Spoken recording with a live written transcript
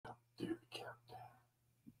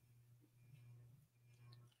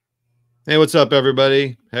Hey, what's up,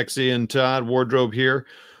 everybody? Hexy and Todd, Wardrobe here.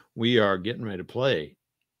 We are getting ready to play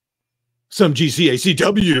some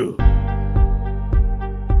GCACW.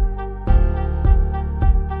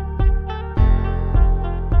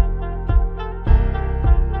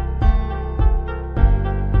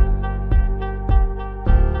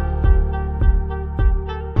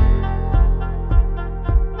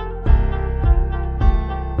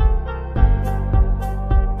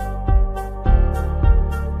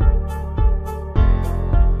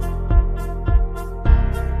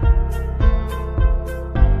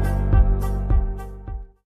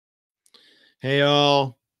 Hey,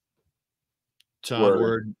 y'all. Todd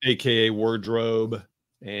Word, aka Wardrobe,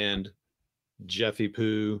 and Jeffy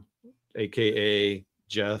Poo, aka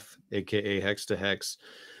Jeff, aka Hex to Hex.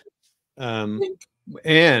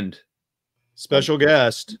 And special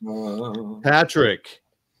guest, Patrick.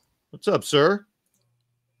 What's up, sir?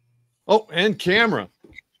 Oh, and camera.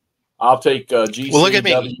 I'll take GCACW. Well, look at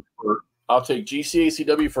me. I'll take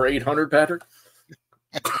GCACW for 800, Patrick.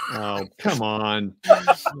 Oh, come on.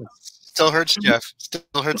 Still hurts, Jeff. Still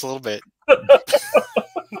hurts a little bit.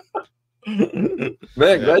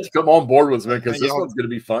 Man, glad you come on board with me because this one's going to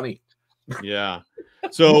be funny. Yeah.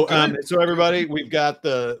 So, so everybody, we've got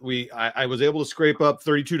I was able to scrape up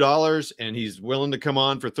 $32, and he's willing to come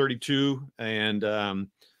on for 32, and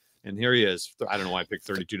here he is. I don't know why I picked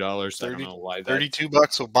 $32. I don't know why.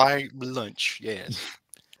 $32 will buy lunch. Yes.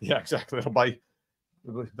 Yeah, exactly. That'll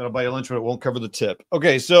buy you lunch, but it won't cover the tip.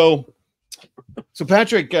 Okay, so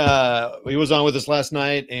Patrick, he was on with us last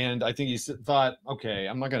night, and I think he thought, okay,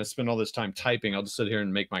 I'm not going to spend all this time typing. I'll just sit here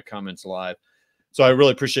and make my comments live. So I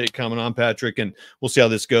really appreciate you coming on, Patrick, and we'll see how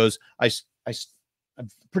this goes. I'm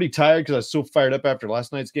pretty tired because I was so fired up after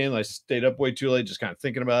last night's game. I stayed up way too late just kind of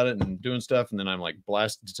thinking about it and doing stuff, and then I'm like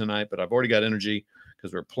blasted tonight, but I've already got energy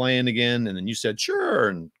because we're playing again, and then you said sure,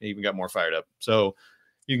 and even got more fired up. So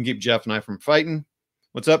you can keep Jeff and I from fighting.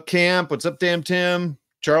 What's up, Camp? What's up, Damn Tim?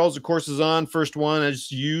 Charles, of course, is on first one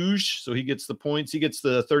as usual, so he gets the points. He gets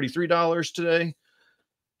the $33 today.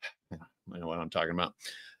 I know what I'm talking about.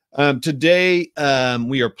 Today,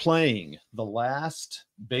 we are playing the last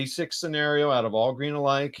basic scenario out of All Green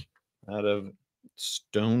Alike, out of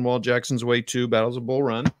Stonewall Jackson's Way 2, Battles of Bull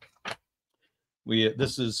Run.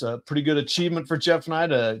 This is a pretty good achievement for Jeff and I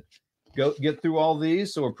to get through all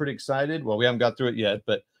these, so we're pretty excited. Well, we haven't got through it yet,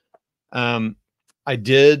 but I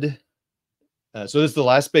did. So this is the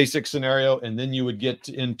last basic scenario, and then you would get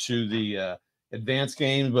into the advanced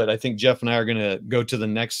game. But I think Jeff and I are going to go to the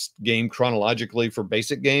next game chronologically for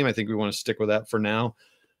basic game. I think we want to stick with that for now,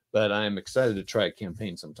 but I'm excited to try a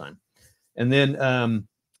campaign sometime. And then and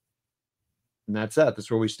that's that. That's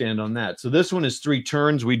where we stand on that. So this one is 3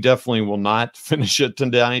 turns. We definitely will not finish it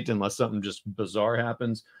tonight unless something just bizarre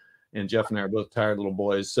happens. And Jeff and I are both tired little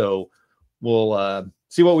boys. So we'll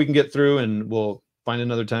see what we can get through, and we'll find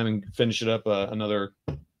another time and finish it up another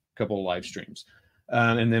couple of live streams.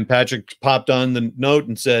 And then Patrick popped on the note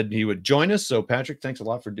and said he would join us. So Patrick, thanks a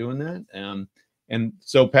lot for doing that. And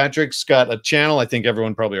so Patrick's got a channel. I think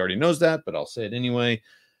everyone probably already knows that, but I'll say it anyway.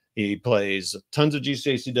 He plays tons of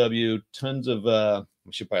GCACW, tons of,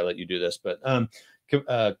 we should probably let you do this, but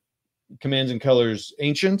Commands and Colors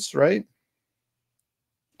Ancients, right?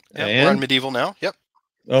 Yeah, we're on Medieval now. Yep.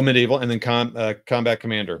 Oh, Medieval, and then Combat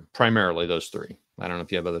Commander, primarily those 3. I don't know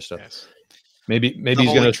if you have other stuff. Yes. Maybe the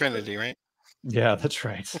he's going to Trinity, right? Yeah, that's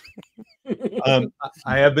right.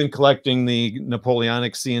 I have been collecting the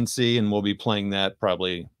Napoleonic CNC, and we'll be playing that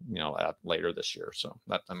probably, later this year. So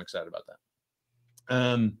I'm excited about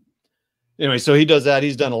that. Anyway, so he does that.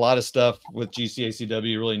 He's done a lot of stuff with GCACW.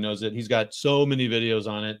 He really knows it. He's got so many videos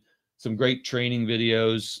on it. Some great training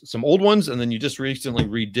videos, some old ones, and then you just recently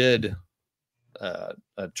redid a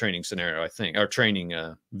training scenario, I think, or training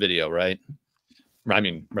video, right? I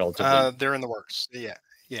mean, relatively. They're in the works. Yeah.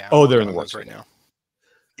 Oh, they're in the works right now.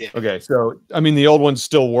 Yeah. Okay, so I mean, the old ones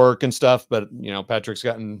still work and stuff, but Patrick's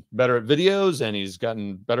gotten better at videos, and he's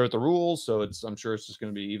gotten better at the rules. So I'm sure it's just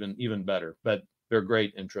going to be even better. But they're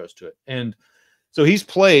great intros to it, and so he's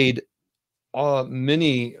played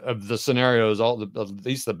many of the scenarios, at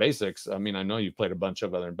least the basics. I mean, I know you've played a bunch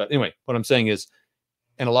of other, but anyway, what I'm saying is,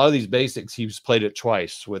 and a lot of these basics, he's played it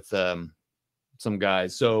twice with some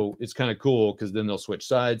guys. So it's kind of cool because then they'll switch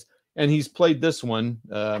sides. And he's played this one.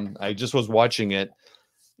 I just was watching it,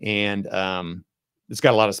 and it's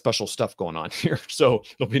got a lot of special stuff going on here. So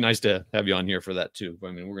it'll be nice to have you on here for that too.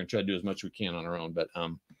 I mean, we're going to try to do as much as we can on our own. But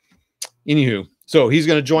anywho, so he's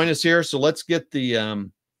going to join us here. So let's get the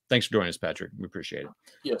thanks for joining us, Patrick. We appreciate it.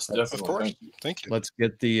 Yes, definitely. Of course. Thank you. Let's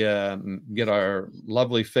get the get our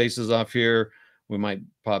lovely faces off here. We might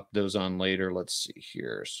pop those on later. Let's see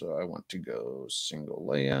here. So I want to go single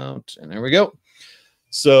layout, and there we go.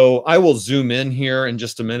 So I will zoom in here in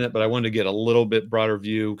just a minute, but I wanted to get a little bit broader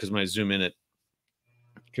view because when I zoom in,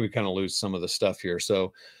 we kind of lose some of the stuff here.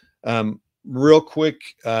 So real quick,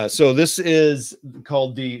 so this is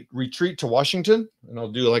called the Retreat to Washington, and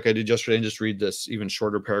I'll do like I did yesterday and just read this even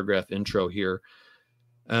shorter paragraph intro here.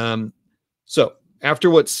 So after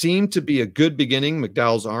what seemed to be a good beginning,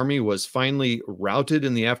 McDowell's army was finally routed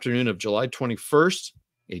in the afternoon of July 21st,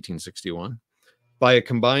 1861, by a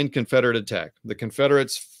combined Confederate attack. The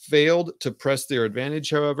Confederates failed to press their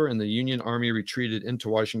advantage, however, and the Union army retreated into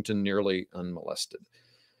Washington nearly unmolested.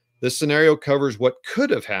 This scenario covers what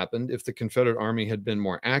could have happened if the Confederate army had been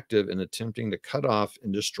more active in attempting to cut off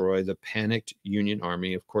and destroy the panicked Union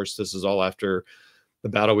army. Of course, this is all after the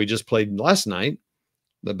battle we just played last night,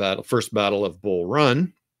 the first battle of Bull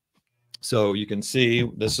Run. So you can see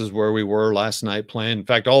this is where we were last night playing. In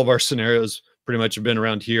fact, all of our scenarios pretty much have been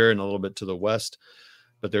around here and a little bit to the west.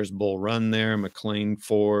 But there's Bull Run there, McLean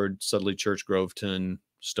Ford, Sudley Church, Groveton,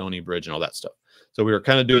 Stony Bridge, and all that stuff. So we were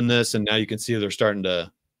kind of doing this, and now you can see they're starting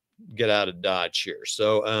to get out of Dodge here.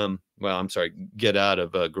 So, well, I'm sorry, get out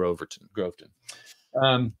of Groveton.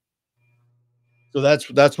 So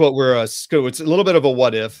that's what we're it's a little bit of a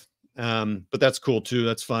what if, but that's cool too.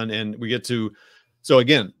 That's fun, and we get to. So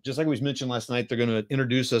again, just like we mentioned last night, they're going to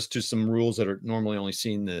introduce us to some rules that are normally only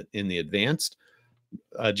seen in the advanced.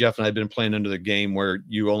 Jeff and I have been playing under the game where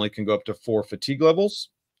you only can go up to 4 fatigue levels.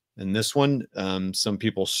 And this one, some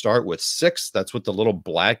people start with 6. That's what the little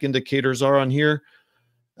black indicators are on here.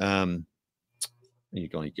 You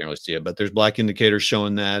can't really see it, but there's black indicators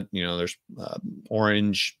showing that, you know, there's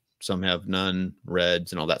orange, some have none,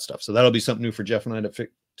 reds, and all that stuff. So that'll be something new for Jeff and I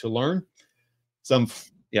to learn.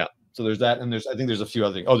 Yeah. So there's that, and I think there's a few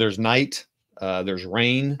other things. Oh, there's night, there's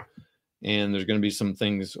rain, and there's going to be some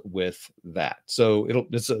things with that. So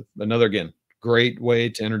it's another, again, great way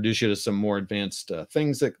to introduce you to some more advanced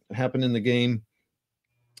things that happen in the game.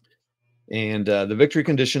 And the victory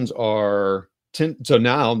conditions are 10. So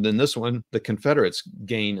now, then this one, the Confederates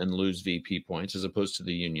gain and lose VP points as opposed to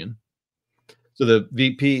the Union. So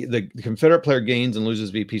the Confederate player gains and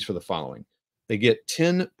loses VPs for the following. They get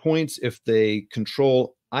 10 points if they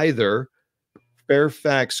control either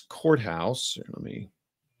Fairfax Courthouse,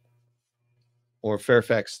 or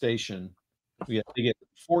Fairfax Station. They get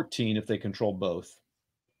 14 if they control both.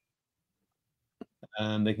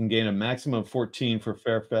 They can gain a maximum of 14 for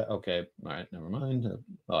Fairfax. Okay, all right, never mind.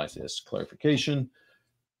 Oh, I see this clarification.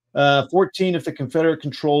 14 if the Confederate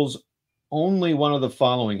controls only one of the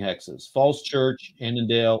following hexes: Falls Church,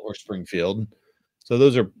 Annandale, or Springfield. So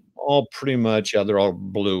those are all pretty much, yeah, they're all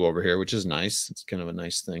blue over here, which is nice. It's kind of a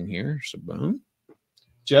nice thing here. So boom.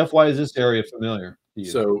 Jeff, why is this area familiar to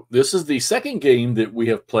you? So this is the second game that we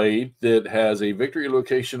have played that has a victory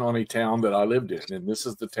location on a town that I lived in. And this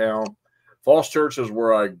is the town. Falls Church is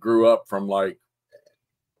where I grew up from, like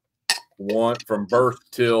from birth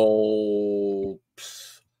till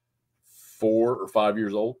 4 or 5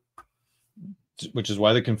 years old. Which is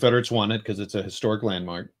why the Confederates won it, because it's a historic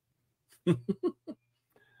landmark.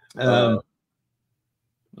 Oh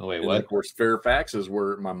wait, what? Of course, Fairfax is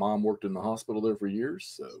where my mom worked in the hospital there for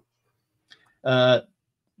years. So,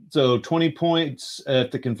 so 20 points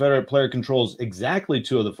if the Confederate player controls exactly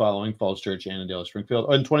 2 of the following: Falls Church, Annandale,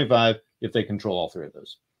 Springfield, and 25 if they control all 3 of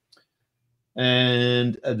those.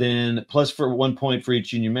 And then plus for 1 point for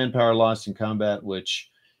each Union manpower lost in combat.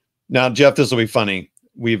 Which now, Jeff, this will be funny.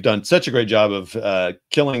 We've done such a great job of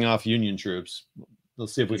killing off Union troops.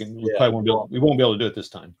 Let's see if we can. We won't be able to do it this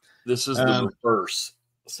time. This is the reverse.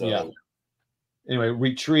 So yeah. Anyway,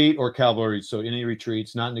 retreat or cavalry. So any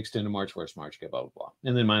retreats, not an extended march, forced march, okay, blah, blah, blah.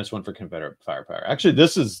 And then -1 for Confederate firepower. Actually,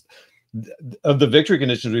 this is, of the victory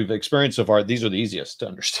conditions we've experienced so far, these are the easiest to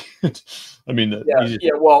understand. I mean,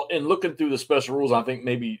 yeah. Well, in looking through the special rules, I think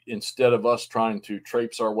maybe instead of us trying to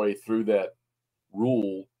traipse our way through that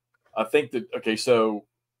rule, I think that, okay, so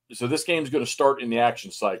this game's going to start in the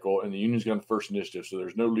action cycle, and the Union's going to first initiative. So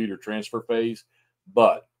there's no leader transfer phase,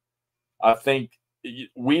 but I think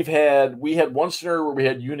we had one scenario where we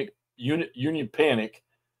had Union panic,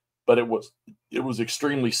 but it was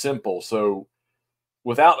extremely simple. So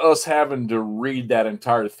without us having to read that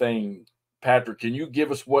entire thing, Patrick, can you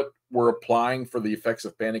give us what we're applying for the effects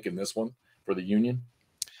of panic in this one for the Union?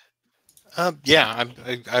 Yeah,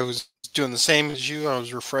 I was doing the same as you. I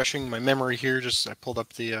was refreshing my memory here. I pulled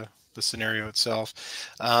up the scenario itself.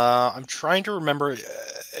 I'm trying to remember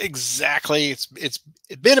exactly. It's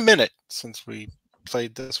been a minute since we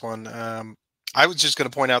played this one. I was just going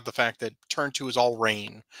to point out the fact that turn 2 is all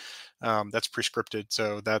rain. That's prescripted.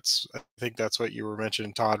 So I think that's what you were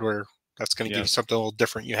mentioning, Todd, where that's going to give you something a little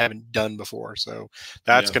different you haven't done before. So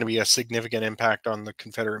that's going to be a significant impact on the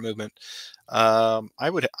Confederate movement. I'm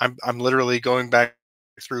literally going back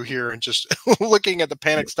through here and just looking at the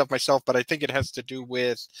panic stuff myself, but I think it has to do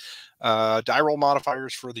with die roll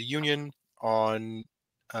modifiers for the Union on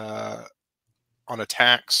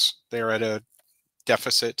attacks. They're at a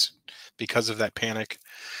deficit because of that panic.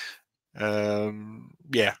 It's going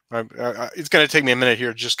to take me a minute here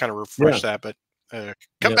to just kind of refresh that, but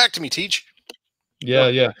come back to me, Teach.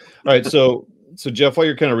 Yeah. All right. So Jeff, while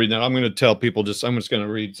you're kind of reading that, I'm going to tell people I'm just going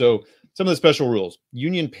to read. So some of the special rules.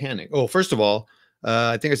 Union panic. Oh, first of all,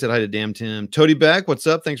 I think I said hi to Damn Tim. Toady Back, what's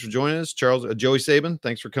up? Thanks for joining us. Charles, Joey Sabin,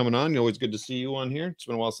 thanks for coming on. Always good to see you on here. It's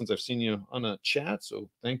been a while since I've seen you on a chat, so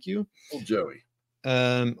thank you. Oh, Joey.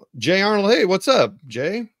 Jay Arnold, hey, what's up,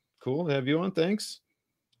 Jay? Cool to have you on. Thanks.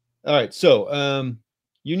 All right, so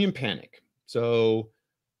Union panic. So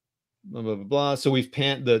blah blah blah blah. So we've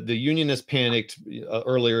the Union has panicked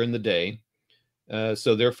earlier in the day.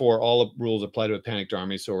 So therefore, all rules apply to a panicked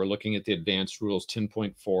army. So we're looking at the advanced rules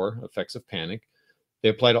 10.4 effects of panic. They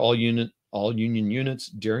apply to all Union units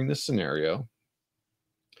during this scenario.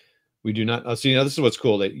 We do not see now. This is what's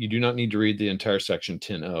cool, that you do not need to read the entire section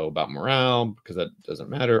 10.0 about morale, because that doesn't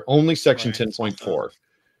matter. Only section 10.4.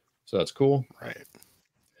 So that's cool. Right.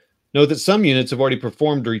 Note that some units have already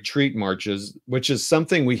performed retreat marches, which is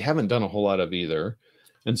something we haven't done a whole lot of either,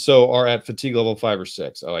 and so are at fatigue level 5 or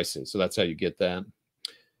 6. Oh, I see. So that's how you get that.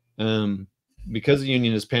 Because the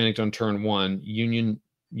Union is panicked on turn 1, Union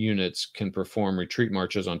units can perform retreat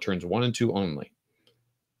marches on turns 1 and 2 only.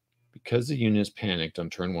 Because the Union is panicked on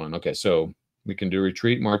turn 1. Okay, so we can do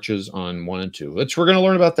retreat marches on 1 and 2. We're going to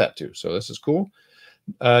learn about that too. So this is cool.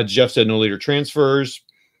 Jeff said no leader transfers.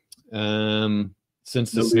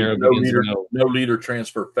 Since the scenario begins no leader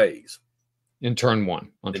transfer phase in turn 1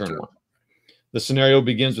 on turn 1. The scenario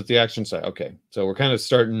begins with the action side. Okay, so we're kind of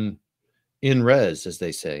starting in res, as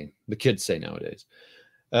they say. The kids say nowadays.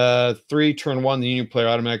 3, turn 1, the Union player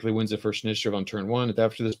automatically wins the first initiative on turn 1.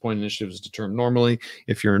 After this point, initiative is determined normally.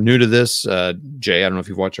 If you're new to this, Jay, I don't know if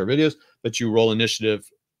you've watched our videos, but you roll initiative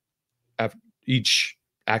after each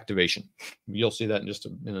activation. You'll see that in just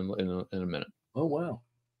in a minute. Oh, wow.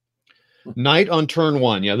 Night on turn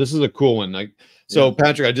 1. Yeah, this is a cool one. So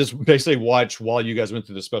Patrick, I just basically watched while you guys went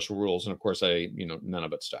through the special rules, and of course none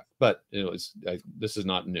of it stuck, but this is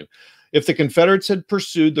not new. If the Confederates had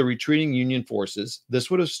pursued the retreating Union forces,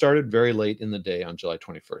 this would have started very late in the day on July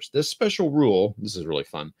 21st. This special rule, this is really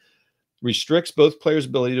fun, restricts both players'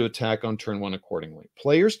 ability to attack on turn 1 accordingly.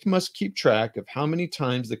 Players must keep track of how many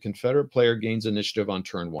times the Confederate player gains initiative on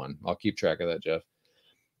turn 1. I'll keep track of that, Jeff.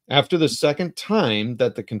 After the second time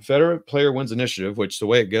that the Confederate player wins initiative, which the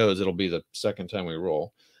way it goes, it'll be the second time we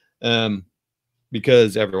roll,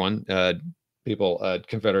 because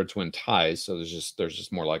Confederates win ties, so there's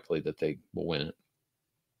just more likely that they will win it.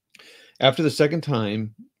 After the second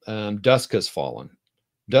time, dusk has fallen.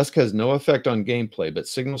 Dusk has no effect on gameplay, but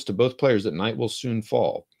signals to both players that night will soon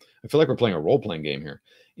fall. I feel like we're playing a role-playing game here.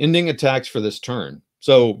 Ending attacks for this turn.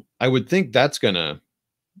 So I would think that's gonna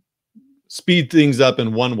speed things up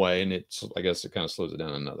in one way, and I guess it kind of slows it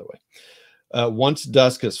down another way. Once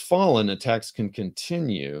dusk has fallen, attacks can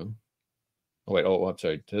continue. Oh wait, I'm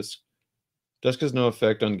sorry. Dusk has no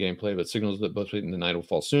effect on gameplay, but signals that both the night will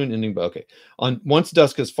fall soon. Ending, but okay. Once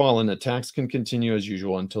dusk has fallen, attacks can continue as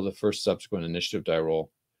usual until the first subsequent initiative die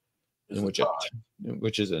roll, in which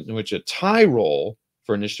a tie roll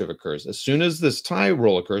for initiative occurs. As soon as this tie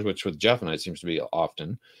roll occurs, which with Jeff and I seems to be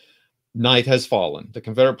often, night has fallen. The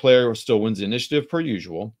Confederate player still wins the initiative per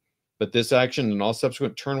usual, but this action and all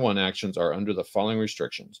subsequent turn 1 actions are under the following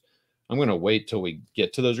restrictions. I'm going to wait till we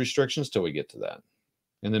get to those restrictions, till we get to that.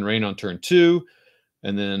 And then rain on turn 2,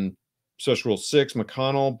 and then Social Rule 6,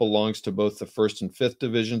 McConnell belongs to both the 1st and 5th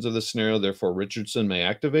divisions of the scenario, therefore Richardson may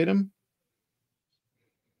activate him.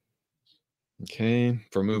 Okay,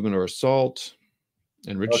 for movement or assault.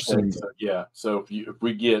 And Richardson. Okay, so if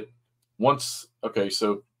we get once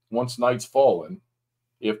night's fallen,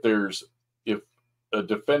 if a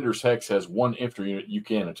defender's hex has 1 infantry unit, you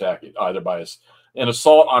can attack it either by an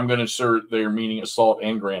assault. I'm going to insert there, meaning assault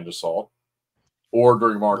and grand assault, or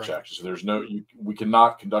during march action. So there's we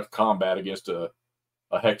cannot conduct combat against a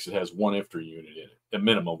hex that has 1 infantry unit in it, a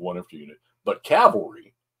minimum of 1 infantry unit. But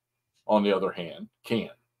cavalry, on the other hand, can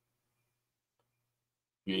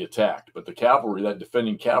be attacked. But the cavalry, that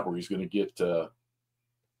defending cavalry, is going to get a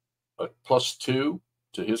 +2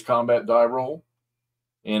 to his combat die roll.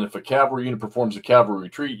 And if a cavalry unit performs a cavalry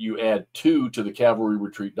retreat, you add 2 to the cavalry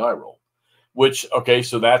retreat die roll. Which, okay,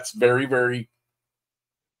 so that's very, very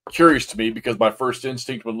curious to me because my first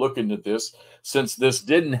instinct when looking at this, since this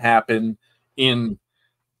didn't happen in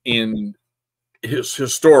his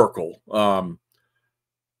historical,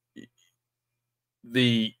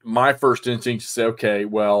 my first instinct to say, okay,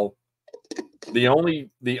 well, the only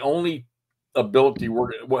ability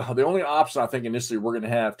the only option I think initially we're going to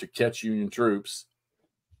have to catch Union troops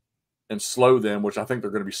and slow them, which I think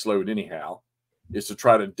they're going to be slowed anyhow, is to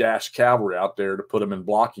try to dash cavalry out there to put them in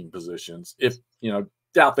blocking positions. If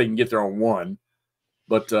doubt they can get there on one,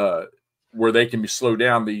 but where they can be slowed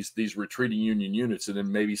down these retreating Union units, and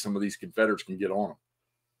then maybe some of these Confederates can get on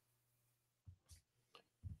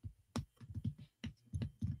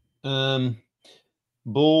them.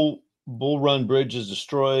 Bull Run Bridge is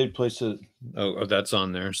destroyed. Oh, that's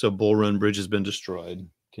on there. So Bull Run Bridge has been destroyed.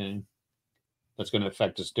 Okay, that's going to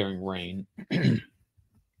affect us during rain.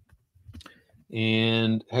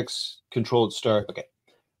 And hex controlled start. Okay.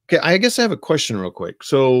 I guess I have a question real quick.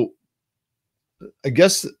 So I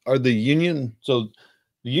guess the Union's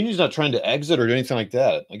not trying to exit or do anything like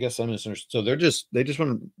that. I guess I misunderstood. So they just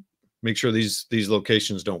want to make sure these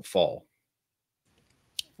locations don't fall.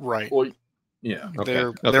 Right. Well, yeah.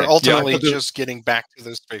 They're ultimately just getting back to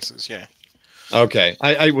those spaces. Yeah. Okay.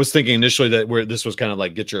 I was thinking initially that this was kind of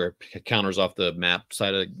like get your counters off the map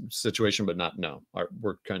side of the situation, but no.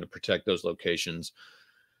 We're kind of protect those locations.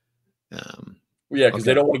 Yeah, because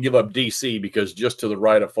they don't want to give up DC, because just to the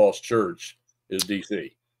right of Falls Church is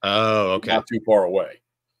DC. Oh, okay. Not too far away.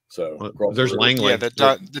 So there's Langley. Yeah,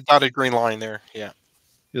 the dotted green line there. Yeah.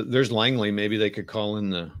 There's Langley. Maybe they could call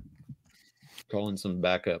in some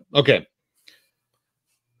backup. Okay.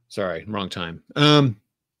 Sorry, wrong time.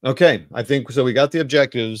 Okay, I think so. We got the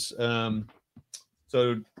objectives.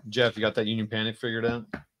 So Jeff, you got that Union panic figured out?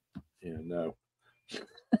 Yeah, no.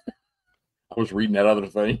 I was reading that other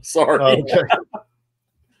thing. Sorry. Okay.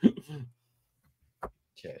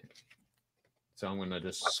 Okay. So I'm going to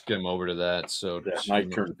just skim over to that. So that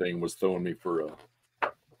night turn thing was throwing me for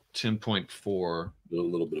 10.4. A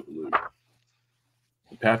little bit of a loop.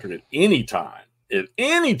 Patrick, at any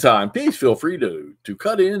time, please feel free to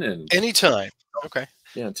cut in and anytime. Okay.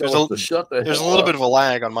 Yeah, tell us to shut the hell up. There's a little bit of a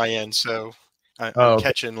lag on my end, so I'm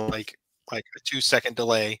catching like a 2-second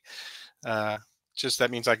delay. Just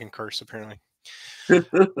that means I can curse, apparently.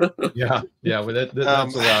 Yeah. Well, that's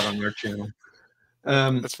allowed on their channel.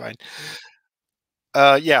 That's fine.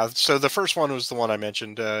 Yeah. So the first one was the one I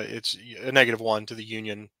mentioned. It's a -1 to the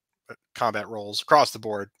Union combat rolls across the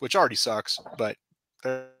board, which already sucks, but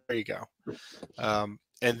there you go. And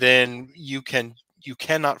then you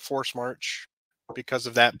cannot force march because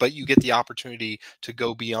of that, but you get the opportunity to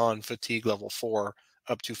go beyond fatigue level 4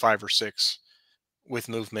 up to 5 or 6 with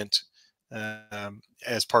movement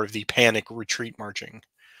as part of the panic retreat marching.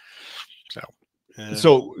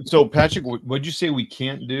 So Patrick, what'd you say we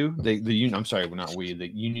can't do? The Union. I'm sorry, not we. The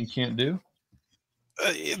Union can't do.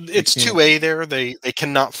 It's 2A there. They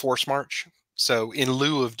cannot force march. So in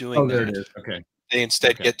lieu of doing there it is. Okay. They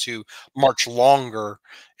instead get to march longer,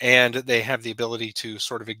 and they have the ability to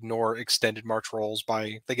sort of ignore extended march rolls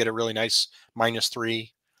they get a really nice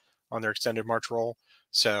 -3 on their extended march roll.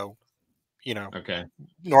 So, okay.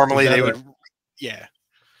 Normally they would, yeah.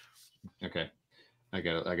 Okay. I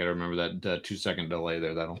gotta remember that 2-second delay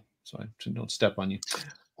there. So I don't step on you.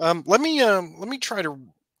 Let me try to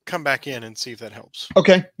come back in and see if that helps.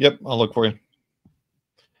 Okay. Yep. I'll look for you.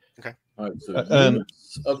 Okay. All right. So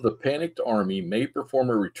units of the panicked army may perform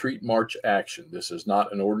a retreat march action. This is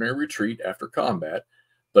not an ordinary retreat after combat,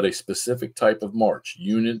 but a specific type of march.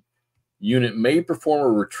 Unit may perform a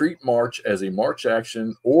retreat march as a march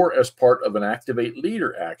action or as part of an activate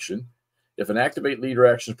leader action. If an activate leader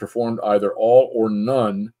action is performed, either all or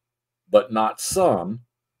none, but not some,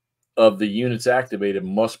 of the units activated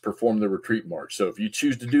must perform the retreat march. So if you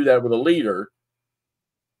choose to do that with a leader,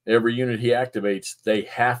 every unit he activates, they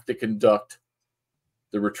have to conduct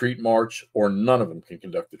the retreat march, or none of them can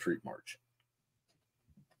conduct the retreat march.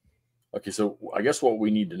 Okay, so I guess what we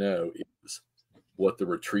need to know is what the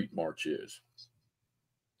retreat march is.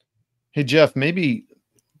 Hey, Jeff,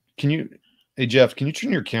 can you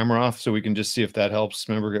turn your camera off so we can just see if that helps?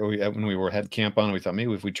 Remember when we had camp on, we thought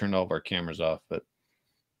maybe if we turned all of our cameras off, but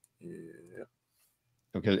yeah.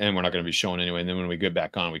 Okay, and we're not going to be showing anyway. And then when we get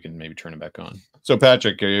back on, we can maybe turn it back on. So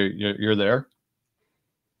Patrick, you're there?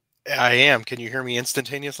 I am. Can you hear me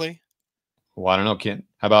instantaneously? Well, I don't know, Kent.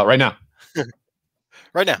 How about right now?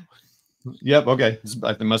 Right now. Yep. Okay.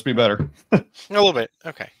 It must be better. A little bit.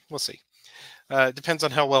 Okay. We'll see. It depends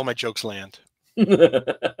on how well my jokes land.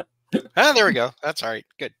 There we go. That's all right.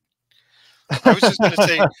 Good. I was just going to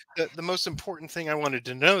say the most important thing I wanted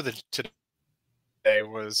to know today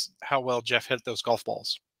was how well Jeff hit those golf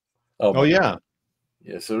balls. Oh, Oh yeah.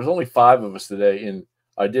 yeah. So there's only 5 of us today, and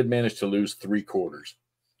I did manage to lose 3 quarters.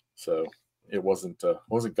 So it wasn't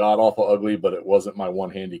god awful ugly, but it wasn't my one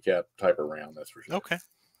handicap type of round. That's for sure. Okay.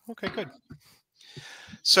 Okay, good.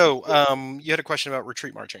 So you had a question about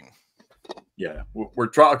retreat marching. Yeah, we're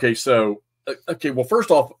trying. Okay, so okay. Well,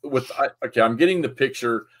 first off, okay, I'm getting the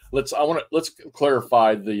picture. Let's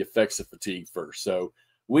clarify the effects of fatigue first. So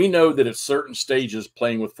we know that at certain stages,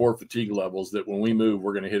 playing with 4 fatigue levels, that when we move,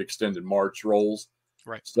 we're going to hit extended march rolls.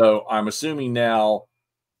 Right. So I'm assuming now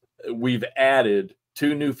we've added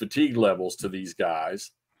 2 new fatigue levels to these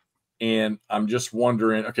guys, and I'm just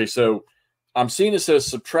wondering. Okay, so I'm seeing it says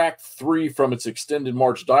subtract 3 from its extended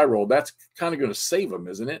march die roll. That's kind of going to save them,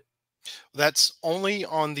 isn't it? That's only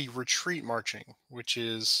on the retreat marching, which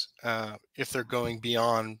is if they're going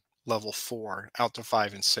beyond level 4 out to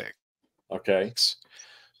 5 and 6. Okay.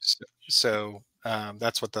 So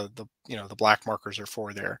that's what the black markers are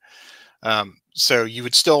for there. So you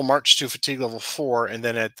would still march to fatigue level 4, and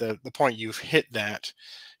then at the point you've hit that,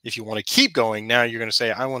 if you want to keep going, now you're going to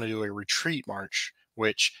say, I want to do a retreat march,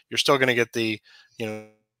 which you're still going to get the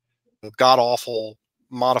god awful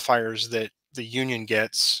modifiers that the Union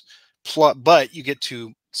gets, but you get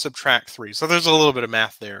to subtract 3. So there's a little bit of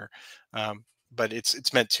math there, but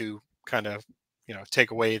it's meant to kind of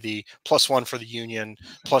take away the +1 for the Union,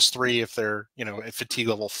 +3 if they're at fatigue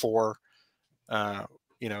level 4.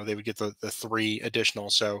 They would get the 3 additional.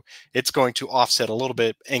 So it's going to offset a little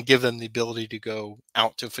bit and give them the ability to go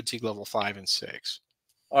out to fatigue level 5 and 6.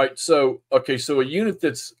 All right. So, okay. So a unit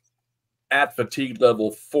that's at fatigue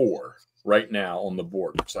level 4 right now on the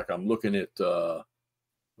board, looks like I'm looking at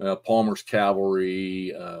Palmer's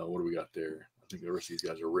Cavalry. What do we got there? I think the rest of these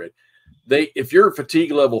guys are red. If you're at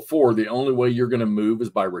fatigue level 4, the only way you're going to move is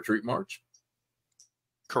by retreat march?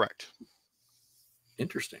 Correct.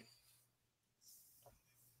 Interesting.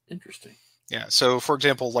 Yeah. So, for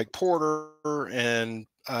example, like Porter and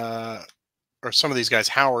or some of these guys,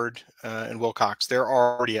 Howard and Wilcox, they're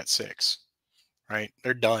already at 6, right?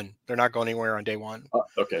 They're done. They're not going anywhere on day 1.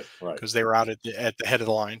 Okay, right. Because they were out at the head of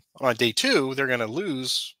the line. On day 2, they're going to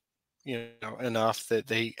lose, enough that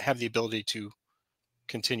they have the ability to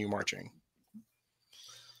continue marching.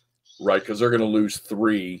 Right, because they're going to lose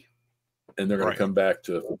 3, and they're going to come back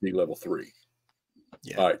to fatigue level 3.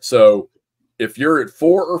 Yeah. All right. So if you're at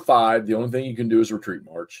 4 or 5, the only thing you can do is retreat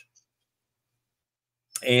march.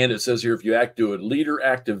 And it says here, if you do a leader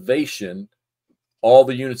activation, all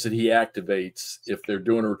the units that he activates, if they're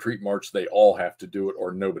doing a retreat march, they all have to do it,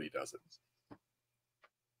 or nobody does it.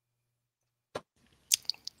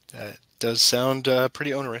 That does sound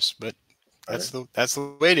pretty onerous, but that's the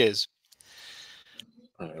way it is.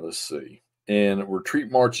 All right, let's see. And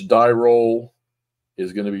retreat march die roll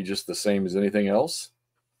is going to be just the same as anything else.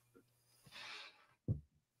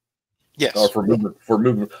 Yes. Or for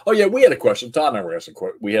movement. Oh yeah, we had a question. Todd and I were asking.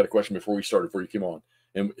 We had a question before we started, before you came on,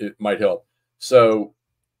 and it might help. So,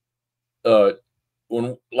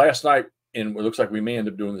 when last night, and it looks like we may end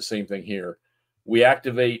up doing the same thing here. We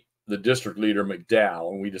activate the district leader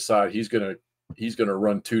McDowell, and we decide he's gonna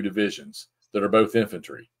run 2 divisions that are both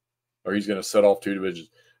infantry, or he's gonna set off 2 divisions.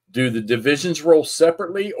 Do the divisions roll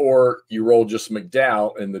separately, or you roll just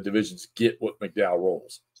McDowell and the divisions get what McDowell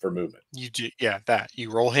rolls for movement? You do,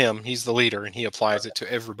 you roll him. He's the leader, and he applies it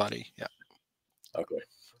to everybody. Yeah. Okay.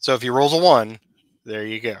 So if he rolls a 1, there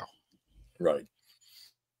you go. Right.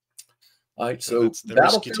 All right. So that's the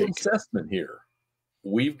risk you battlefield take. assessment here.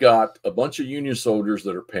 We've got a bunch of Union soldiers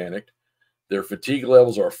that are panicked. Their fatigue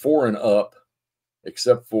levels are 4 and up,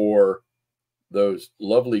 except for those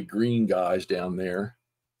lovely green guys down there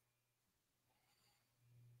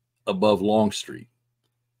above Longstreet,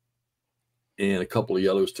 and a couple of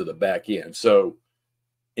yellows to the back end. So,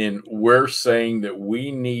 and we're saying that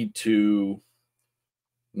we need to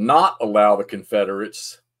not allow the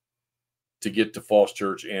Confederates to get to Falls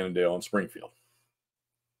Church, Annandale, and Springfield.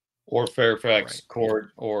 Or Fairfax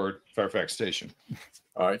Court or Fairfax Station.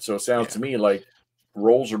 All right. So it sounds to me like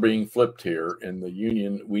roles are being flipped here, and the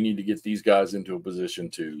Union, we need to get these guys into a position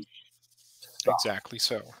to stop. Exactly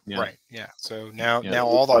so. Yeah. Right. Yeah. So now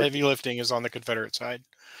all the heavy lifting is on the Confederate side.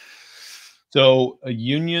 So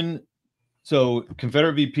Confederate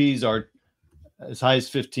VPs are as high as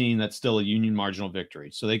 15. That's still a Union marginal victory.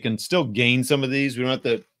 So they can still gain some of these.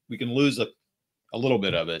 We can lose a little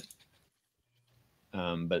bit of it,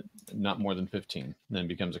 but not more than 15. And then it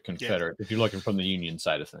becomes a Confederate if you're looking from the Union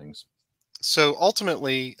side of things. So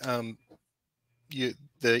ultimately,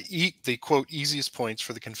 the quote easiest points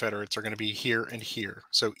for the Confederates are going to be here and here.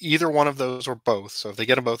 So either one of those or both. So if they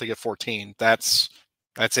get them both, they get 14. That's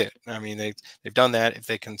That's it. I mean, they've done that. If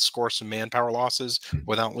they can score some manpower losses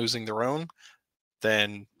without losing their own,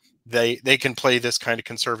 then they can play this kind of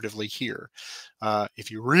conservatively here.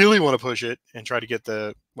 If you really want to push it and try to get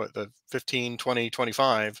the 15, 20,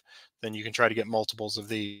 25, then you can try to get multiples of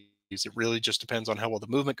these. It really just depends on how well the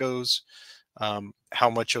movement goes, how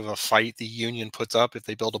much of a fight the Union puts up. If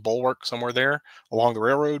they build a bulwark somewhere there along the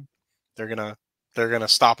railroad, they're gonna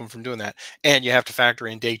stop them from doing that. And you have to factor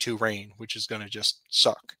in day 2 rain, which is going to just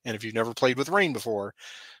suck. And if you've never played with rain before,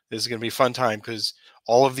 this is going to be a fun time because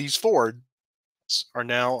all of these fords are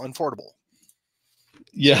now unfordable.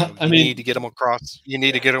 Yeah, so I mean, need to get them across. You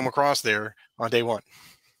need to get them across there on day 1.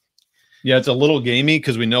 Yeah, it's a little gamey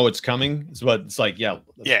because we know it's coming. But it's like,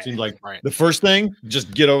 it seems like right. the first thing,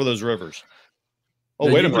 just get over those rivers. Oh,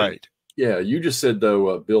 now, wait a minute. Right. Yeah, you just said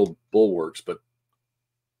though build bulwarks, but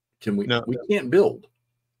can we? No. We can't build,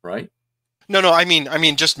 right? No. I mean,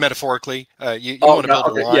 just metaphorically, you want to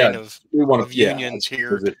build a line of unions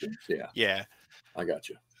here. Positions, yeah. Yeah, I got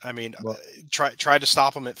you. I mean, try to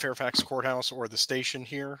stop them at Fairfax Courthouse or the station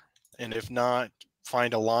here, and if not,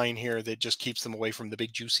 find a line here that just keeps them away from the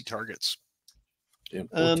big juicy targets. Yeah,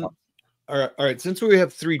 all right. Since we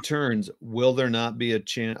have 3 turns, will there not be a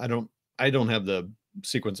chance? I don't have the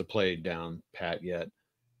sequence of play down pat yet.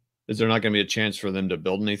 Is there not going to be a chance for them to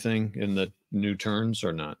build anything in the new turns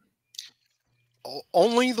or not?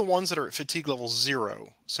 Only the ones that are at fatigue level 0.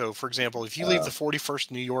 So, for example, if you leave the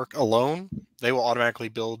 41st New York alone, they will automatically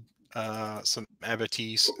build some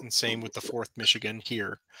abatis, and same with the 4th Michigan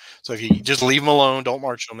here. So if you just leave them alone, don't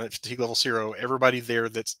march them at fatigue level 0, everybody there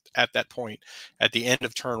that's at that point, at the end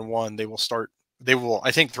of turn 1, they will,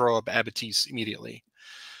 I think, throw up abatis immediately.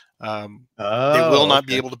 They will not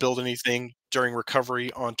be able to build anything during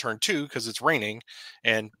recovery on turn 2 because it's raining,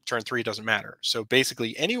 and turn 3 doesn't matter. So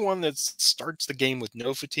basically, anyone that starts the game with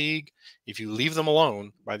no fatigue, if you leave them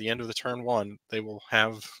alone by the end of the turn 1, they will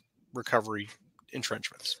have recovery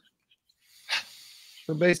entrenchments.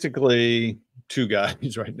 So basically, 2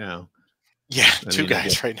 guys right now. Yeah, 2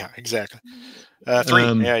 guys right now, exactly.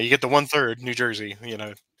 3, yeah, you get the 1/3 New Jersey.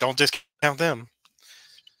 Don't discount them.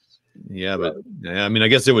 Yeah, but I mean, I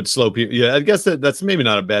guess it would slow people. Yeah, I guess that's maybe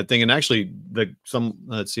not a bad thing. And actually,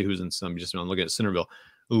 let's see who's in some. Just I'm looking at Centerville.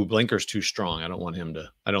 Ooh, Blinker's too strong. I don't want him to.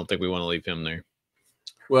 I don't think we want to leave him there.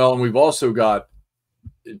 Well, and we've also got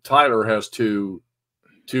Tyler has two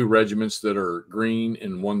regiments that are green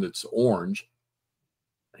and one that's orange.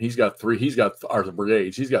 He's got 3. He's got our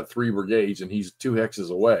brigades. He's got 3 brigades, and he's 2 hexes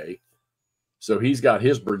away. So he's got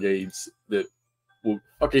his brigades that will.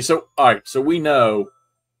 Okay, so all right, so we know.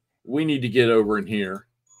 We need to get over in here,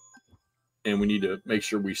 and we need to make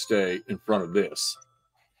sure we stay in front of this.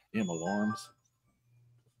 Damn alarms.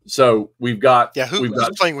 So we've got who's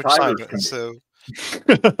playing which side? So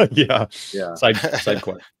yeah. Side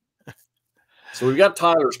quest. So we've got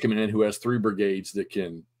Tyler's coming in, who has 3 brigades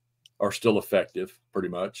that are still effective, pretty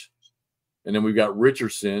much, and then we've got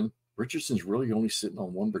Richardson. Richardson's really only sitting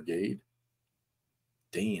on 1 brigade.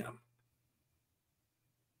 Damn,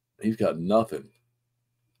 he's got nothing.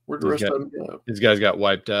 Where'd the rest of them go? These guys got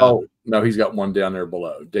wiped out. Oh, no, he's got 1 down there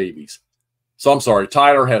below, Davies. So I'm sorry.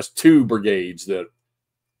 Tyler has 2 brigades that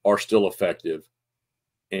are still effective.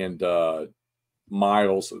 And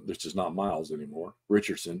Miles, which is not Miles anymore,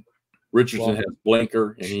 Richardson. Richardson has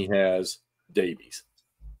Blinker, and he has Davies.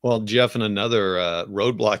 Well, Jeff, and another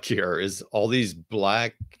roadblock here is all these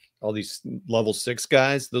level 6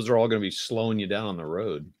 guys. Those are all going to be slowing you down on the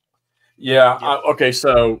road. Yeah. Okay.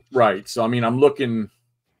 So, right. So, I mean, I'm looking.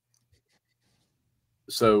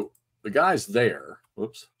 So the guys there,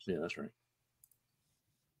 whoops, yeah, that's right.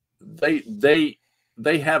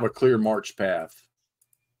 They have a clear march path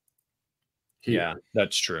here. Yeah,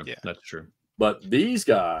 that's true. Yeah, that's true. But these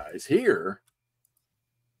guys here,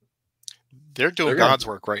 they're doing God's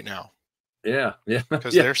work right now. Yeah, yeah,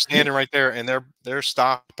 because they're standing right there, and they're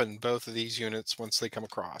stopping both of these units once they come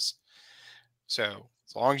across. So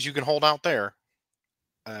as long as you can hold out there,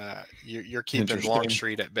 you're keeping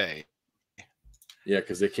Longstreet at bay. Yeah,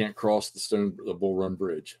 because they can't cross the Bull Run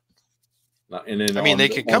Bridge. And then I mean, they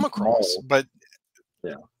could come across, but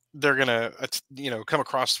yeah, they're gonna come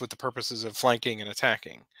across with the purposes of flanking and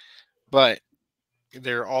attacking. But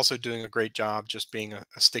they're also doing a great job just being a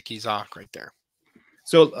sticky Zoc right there.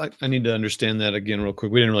 So I need to understand that again real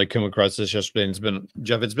quick. We didn't really come across this yesterday. And it's been,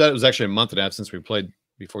 Jeff, it was actually a month and a half since we played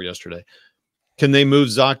before yesterday. Can they move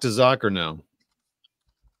Zoc to Zoc or no?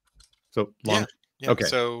 So long. Yeah, okay.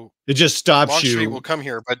 So it just stops Longstreet you. Longstreet will come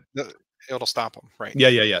here, but it'll stop them, right? Yeah.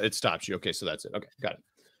 It stops you. Okay, so that's it. Okay, got it.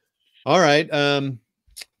 All right. Oh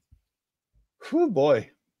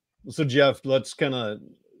boy. So Jeff, let's kind of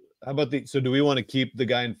How about so do we want to keep the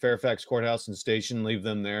guy in Fairfax Courthouse and Station, leave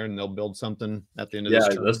them there, and they'll build something at the end of this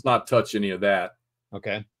term? Let's not touch any of that.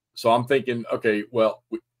 Okay. So I'm thinking, okay, well,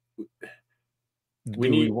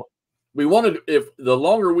 we wanted, if the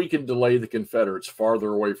longer we can delay the Confederates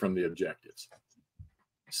farther away from the objectives.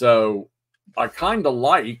 So I kind of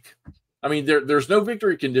like, I mean, there's no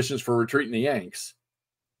victory conditions for retreating the Yanks.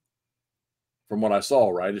 From what I saw,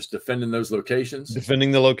 right? It's defending those locations.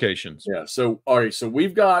 Defending the locations. Yeah. So, all right. So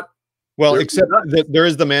we've got. Well, except that there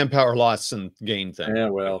is the manpower loss and gain thing. Yeah.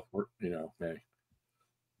 Well, hey.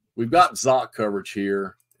 We've got ZOC coverage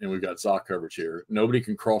here, and we've got ZOC coverage here. Nobody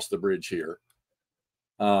can cross the bridge here.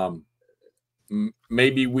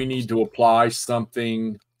 Maybe we need to apply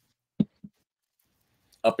something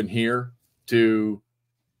up in here to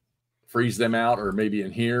freeze them out, or maybe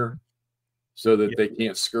in here so that they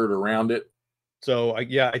can't skirt around it. So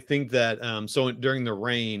I think that so during the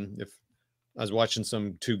rain, if I was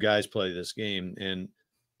watching two guys play this game, and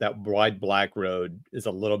that wide black road is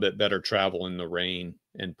a little bit better travel in the rain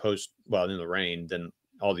and in the rain than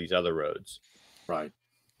all these other roads. Right.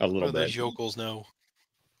 A little bit. Those yokels know.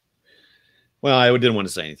 Well, I didn't want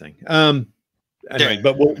to say anything. Anyway,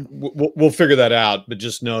 but we'll figure that out. But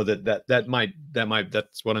just know that might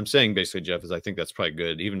that's what I'm saying basically, Jeff, is I think that's probably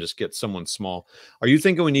good. Even just get someone small. Are you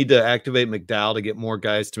thinking we need to activate McDowell to get more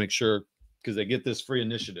guys to make sure, because they get this free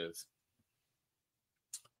initiative?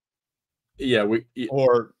 Yeah, we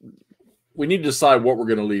need to decide what we're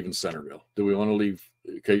going to leave in Centerville. Do we want to leave?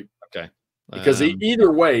 Okay. Because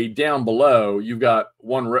either way, down below you've got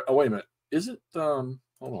one. Oh, wait a minute. Is it? Hold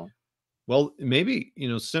on. Well, maybe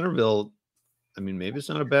Centerville. I mean, maybe it's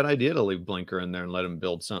not a bad idea to leave Blinker in there and let him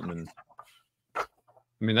build something. I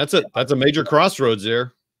mean, that's a major crossroads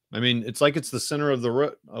there. I mean, it's like it's the center of the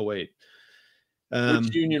road. Oh, wait.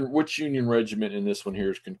 Which Union regiment in this one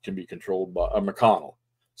here can be controlled by McConnell?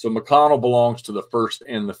 So McConnell belongs to the 1st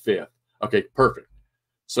and the 5th. Okay, perfect.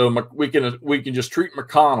 So we can just treat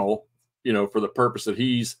McConnell, for the purpose that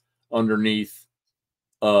he's underneath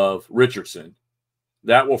of Richardson.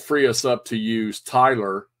 That will free us up to use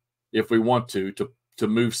Tyler if we want to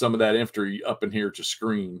move some of that infantry up in here to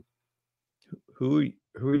screen. Who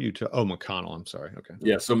are you to? Oh, McConnell. I'm sorry. Okay.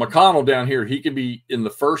 Yeah. So McConnell down here, he can be in the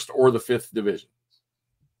 1st or the 5th division.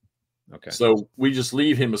 Okay. So we just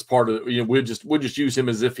leave him as part of we'll just use him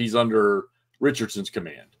as if he's under Richardson's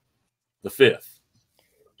command, the 5th.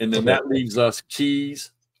 And then that leaves us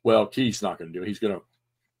Keyes. Well, Keyes not going to do it. He's going to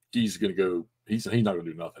go. He's not going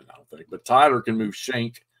to do nothing, I don't think. But Tyler can move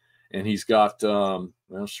Schenck, and he's got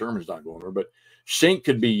Sherman's not going over, but Schenck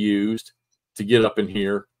could be used to get up in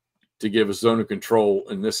here to give a zone of control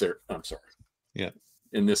in this area. I'm sorry. Yeah.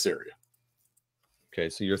 In this area. Okay,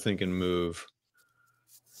 so you're thinking move.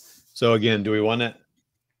 So again, do we want to?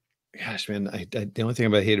 Gosh, man, the only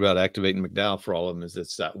thing I hate about activating McDowell for all of them is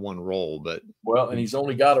it's that one roll. But and he's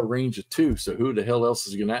only got a range of 2. So who the hell else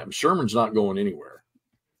is going to have? Sherman's not going anywhere.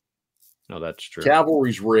 No, that's true.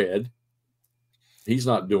 Cavalry's red. He's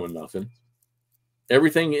not doing nothing.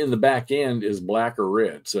 Everything in the back end is black or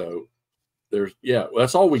red. So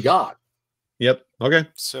that's all we got. Yep. Okay.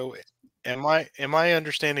 So am I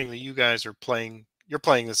understanding that you guys are playing? You're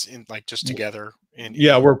playing this in just together.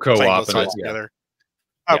 We're co-oping it together.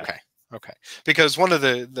 Okay. Okay. Because one of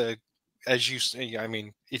the as you say, I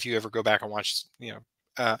mean, if you ever go back and watch,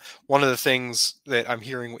 one of the things that I'm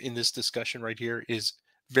hearing in this discussion right here is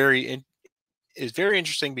very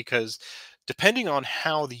interesting, because depending on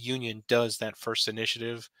how the Union does that first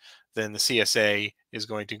initiative, then the CSA is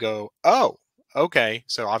going to go, oh, okay.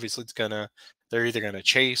 So obviously they're either going to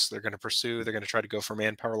chase, they're going to pursue, they're going to try to go for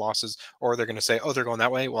manpower losses, or they're going to say, oh, they're going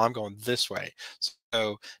that way. Well, I'm going this way.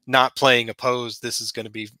 So not playing opposed, this is going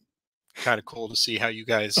to be kind of cool to see how you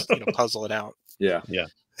guys, puzzle it out. Yeah. Yeah.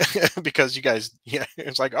 Because you guys,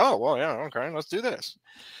 it's like, oh, well, yeah, okay, let's do this.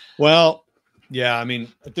 Well, yeah, I mean,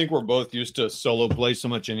 I think we're both used to solo play so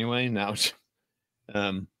much anyway. Now, I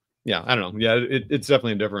don't know. Yeah, it's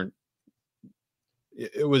definitely a different.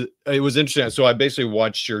 It was interesting. So I basically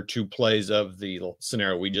watched your 2 plays of the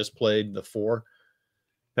scenario we just played, the 4.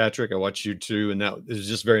 Patrick, I watched you 2, and that it was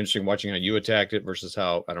just very interesting watching how you attacked it versus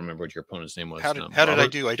how I don't remember what your opponent's name was. How did I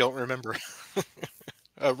do? I don't remember.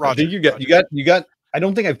 Roger. I think you got. I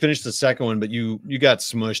don't think I finished the second one, but you got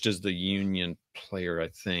smushed as the Union player, I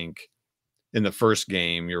think, in the first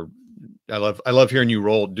game. I love hearing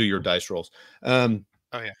you do your dice rolls. Oh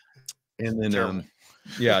yeah. And then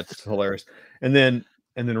it's hilarious. And then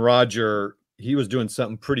Roger, he was doing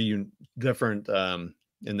something pretty different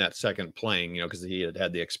in that second playing, because he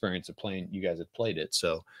had the experience of playing. You guys had played it,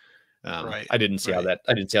 so I didn't see how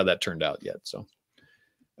that turned out yet. So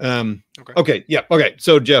Okay. Yeah. Okay.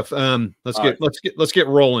 So Jeff, let's get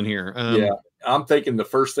rolling here. Yeah, I'm thinking the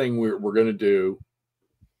first thing we're going to do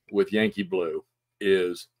with Yankee Blue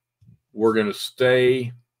is we're going to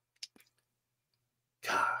stay.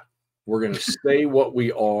 God, we're going to stay what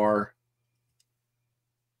we are.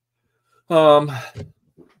 We're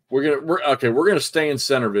going to stay in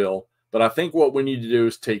Centerville, but I think what we need to do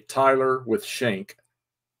is take Tyler with Shank,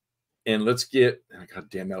 and let's get. God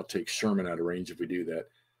damn, that'll take Sherman out of range if we do that.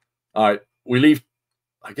 All right,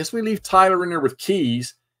 I guess we leave Tyler in there with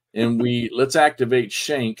Keys, and let's activate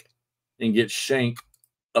Shank and get Shank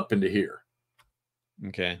up into here.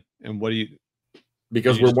 Okay. And what do you?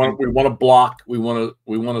 Because we want to block. We want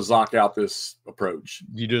to zock out this approach.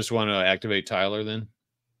 You just want to activate Tyler then?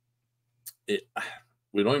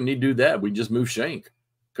 We don't even need to do that. We just move Shank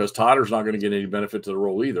because Tyler's not going to get any benefit to the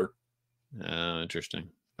roll either. Interesting.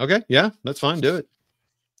 Okay. Yeah, that's fine. Do it.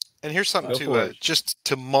 And here's something just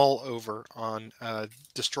to mull over on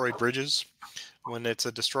destroyed bridges. When it's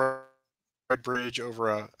a destroyed bridge over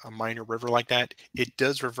a minor river like that, it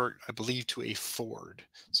does revert, I believe, to a ford.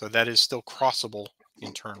 So that is still crossable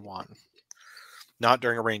in turn 1. Not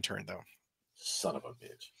during a rain turn, though. Son of a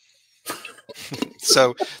bitch.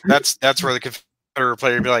 So that's where the Confederate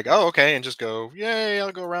player would be like, oh, okay, and just go, yay,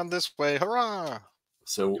 I'll go around this way. Hurrah.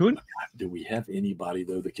 So do we have anybody,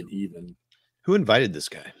 though, that can even... Who invited this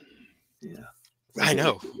guy? Yeah. I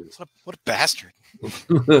know. What a bastard.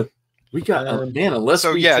 We got man, unless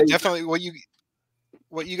so definitely what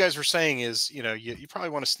you guys were saying is, you probably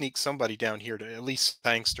want to sneak somebody down here to at least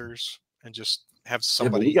Thanksters and just have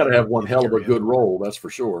somebody. We got to have one hell of a good roll, that's for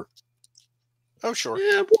sure. Oh, sure.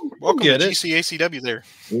 Yeah, welcome to GCACW there.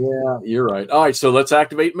 Yeah, you're right. All right, so let's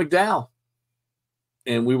activate McDowell,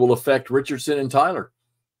 and we will affect Richardson and Tyler.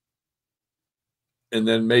 And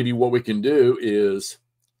then maybe what we can do is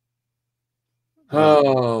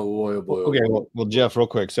boy. Okay, well, Jeff, real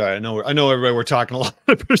quick. Sorry, I know everybody. We're talking a lot.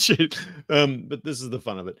 I appreciate it. But this is the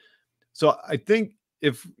fun of it. So I think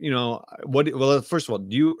if first of all,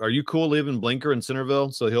 are you cool leaving Blinker in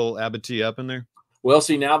Centerville so he'll Abbott up in there? Well,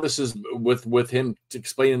 see, now this is with him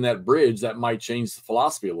explaining that bridge that might change the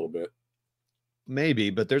philosophy a little bit. Maybe,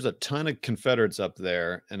 but there's a ton of Confederates up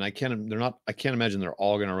there, and I can't imagine they're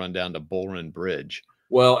all going to run down to Bull Run Bridge.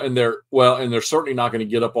 And they're certainly not going to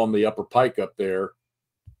get up on the upper pike up there,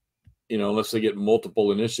 unless they get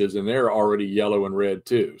multiple initiatives, and they're already yellow and red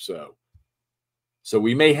too. So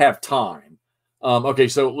we may have time. Okay,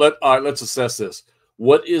 so let's assess this.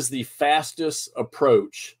 What is the fastest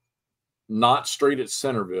approach, not straight at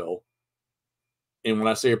Centerville? And when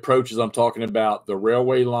I say approaches, I'm talking about the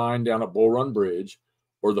railway line down at Bull Run Bridge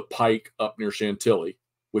or the pike up near Chantilly,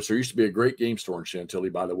 which there used to be a great game store in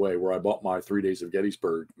Chantilly, by the way, where I bought my 3 days of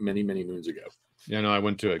Gettysburg many, many moons ago. Yeah, no, I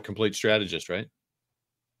went to a Complete Strategist, right?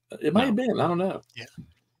 It might have been. I don't know. Yeah.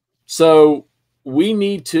 So we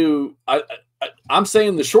need to I'm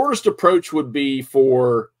saying the shortest approach would be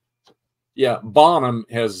for, Bonham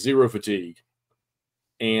has 0 fatigue,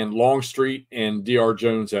 and Longstreet and D.R.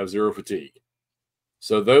 Jones have 0 fatigue.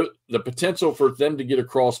 So the potential for them to get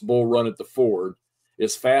across Bull Run at the ford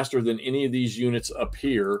is faster than any of these units up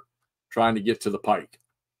here trying to get to the pike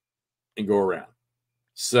and go around.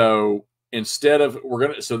 So instead of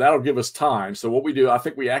so that'll give us time. So what we do, I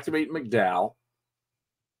think we activate McDowell.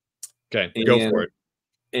 Okay, go for it.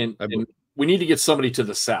 And we need to get somebody to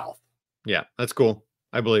the south. Yeah, that's cool.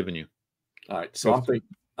 I believe in you. All right. So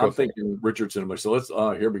I'm thinking Richardson. So let's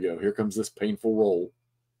here we go. Here comes this painful roll.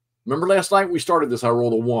 Remember last night we started this, I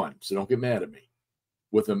rolled a 1, so don't get mad at me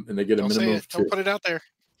with them, and they get a minimum of 2. Don't put it out there.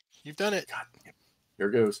 You've done it. God, here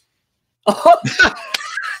it goes.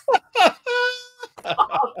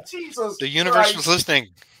 Jesus. The universe was listening.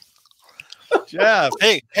 Jeff.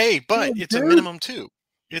 Hey, but it's a minimum 2.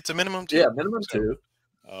 It's a minimum 2. Yeah, minimum 2.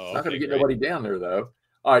 Oh, not going to get nobody down there, though.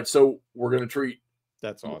 All right, so we're going to treat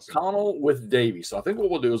that's awesome. McConnell with Davy. So I think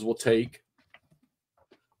what we'll do is we'll take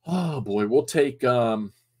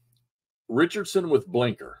Richardson with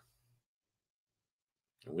Blinker.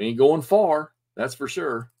 We ain't going far, that's for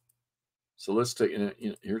sure. So let's take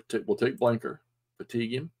we'll take Blinker,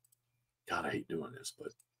 fatigue him. God, I hate doing this,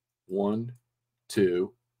 but 1,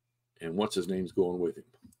 2, and what's his name's going with him.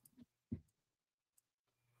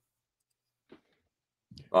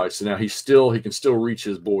 All right, so now he can still reach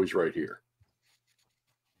his boys right here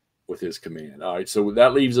with his command. All right, so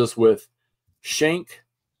that leaves us with Shank,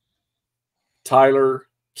 Tyler,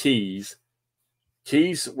 Keys.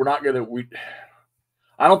 We're not going to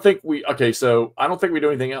I don't think we do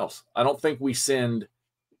anything else. I don't think we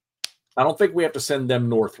have to send them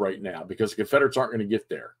north right now because the Confederates aren't going to get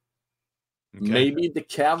there. Okay. Maybe the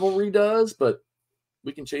cavalry does, but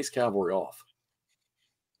we can chase cavalry off.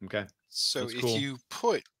 Okay. So That's if cool. you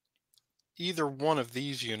put either one of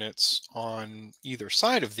these units on either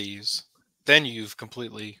side of these, then you've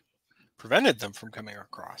completely prevented them from coming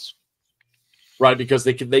across. Right, because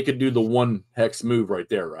they could do the one hex move right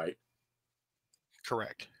there, right?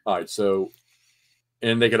 Correct. All right, so,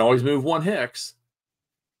 and they can always move one hex.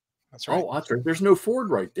 That's right. Oh, that's right. There's no ford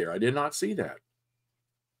right there. I did not see that.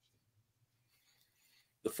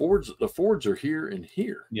 The fords are here and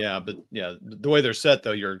here. Yeah, but yeah, the way they're set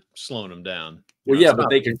though, you're slowing them down. Well, yeah, but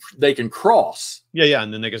they can cross. Yeah,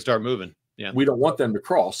 and then they can start moving. Yeah, we don't want them to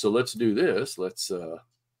cross, so let's do this. Let's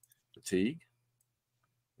fatigue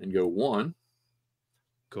and go 1.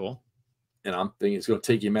 Cool. And I'm thinking it's going to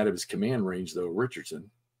take him out of his command range, though, Richardson.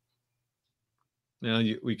 Now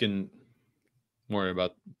we can worry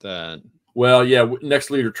about that. Well, yeah, next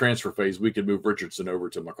leader transfer phase, we could move Richardson over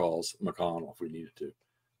to McConnell if we needed to.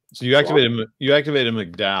 So you activated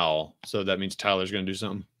McDowell, so that means Tyler's going to do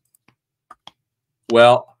something.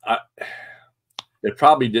 Well, it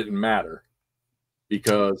probably didn't matter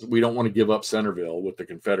because we don't want to give up Centerville with the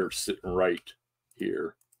Confederates sitting right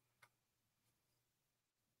here.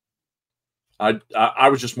 I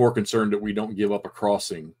was just more concerned that we don't give up a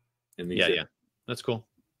crossing in these. Yeah, that's cool.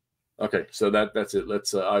 Okay, so that's it.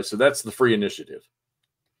 Let's so that's the free initiative.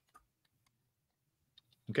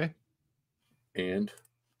 Okay. And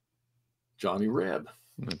Johnny Reb.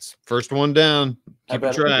 That's first one down. Keep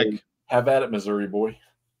a track. Have at it, Missouri boy.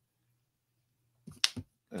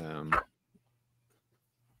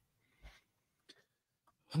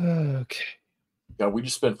 Okay. Yeah, we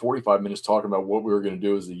just spent 45 minutes talking about what we were going to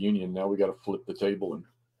do as the union. Now we got to flip the table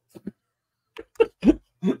and.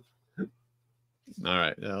 All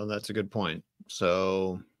right. Well, that's a good point.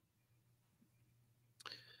 So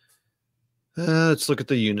let's look at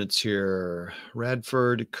the units here.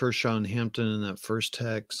 Radford, Kershaw, and Hampton in that first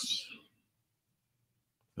hex.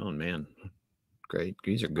 Oh, man. Great.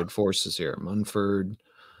 These are good forces here. Munford,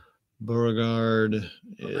 Beauregard.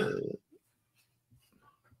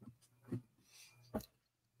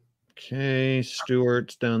 Okay.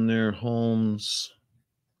 Stewart's down there. Holmes.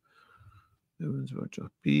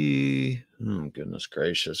 B. Oh, goodness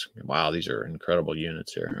gracious. Wow, these are incredible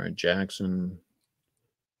units here. All right, Jackson.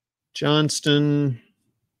 Johnston.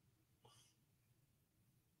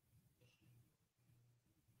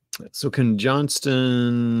 So can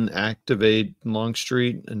Johnston activate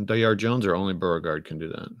Longstreet and Dayar Jones, or only Beauregard can do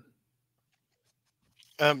that?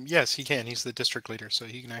 Yes, he can. He's the district leader, so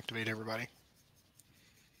he can activate everybody.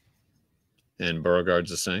 And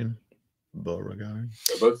Beauregard's the same? Beauregard?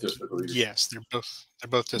 They're both district leaders. Yes, they're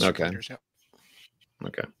both district leaders. Yeah.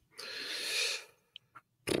 Okay.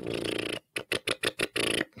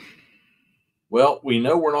 Well, we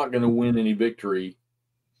know we're not going to win any victory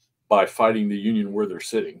by fighting the Union where they're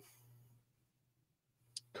sitting.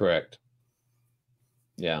 Correct.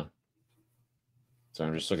 Yeah. So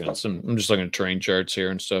I'm just looking at train charts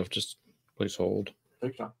here and stuff. Just please hold.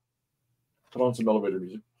 Take time. Put on some elevator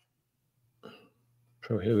music.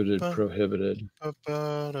 Prohibited. All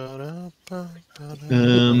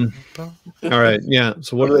right. Yeah.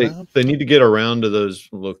 So what do they need to get around to those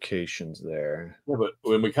locations there? Yeah, but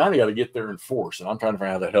when we kind of got to get there in force, and I'm trying to find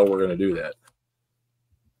out how the hell we're going to do that.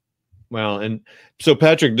 Well, and so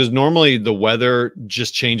Patrick, does normally the weather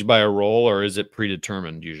just change by a roll, or is it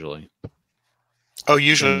predetermined usually? Oh,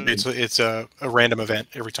 usually it's a random event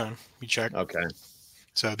every time you check. Okay.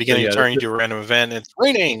 So beginning of turn, you do a random event. It's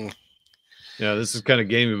raining. Yeah, this is kind of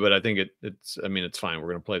gamey, but I think it's fine.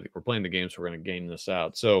 We're playing the game, so we're gonna game this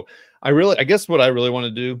out. So I guess what I really want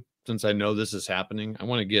to do, since I know this is happening, I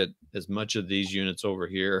want to get as much of these units over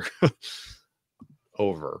here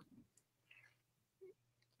over.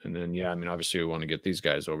 And then obviously we want to get these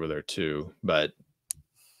guys over there too, but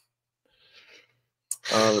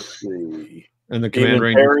let's see. And the command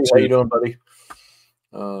range. How you doing, buddy?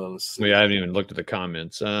 Let's see. I haven't even looked at the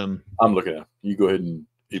comments. I'm looking at. You go ahead and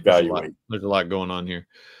evaluate. There's a lot going on here.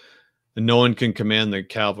 And no one can command the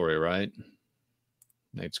cavalry, right?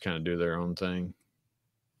 They just kind of do their own thing.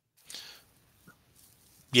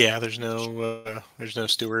 Yeah, there's no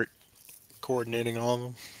Stewart coordinating all of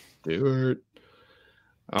them. Stewart.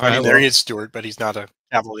 There is Stewart, but he's not a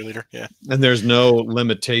cavalry leader. Yeah. And there's no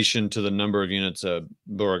limitation to the number of units a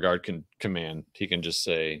Beauregard can command. He can just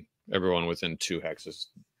say everyone within 2 hexes,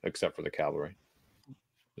 except for the cavalry.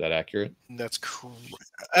 Is that accurate? That's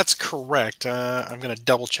correct. I'm going to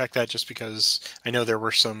double check that just because I know there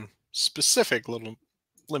were some specific little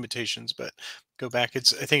limitations, but go back. I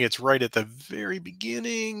think it's right at the very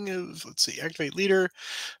beginning of, activate leader.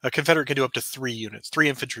 A Confederate can do up to 3 units, 3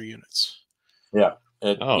 infantry units. Yeah.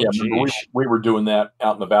 Oh, yeah, remember we were doing that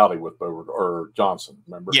out in the valley with Beauregard or Johnson.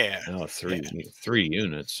 Remember? Yeah. Oh, three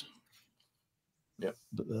units. Yep.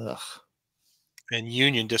 Ugh. And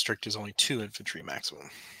Union District is only 2 infantry maximum.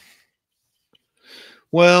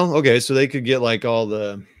 Well, okay, so they could get like all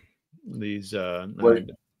these Union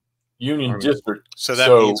Army. District. So that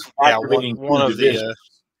means activating one of divisions.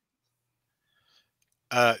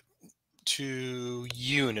 the 2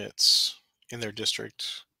 units in their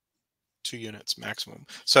district, 2 units maximum.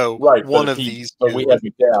 So right, one of these. But we have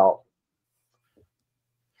McDowell.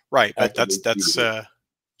 Right, but that's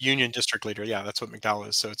Union District Leader. Yeah, that's what McDowell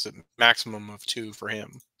is. So it's a maximum of 2 for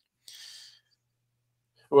him.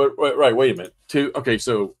 Right. Wait a minute. 2. Okay,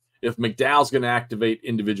 so if McDowell's going to activate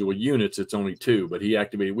individual units, it's only 2. But we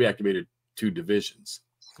activated 2 divisions.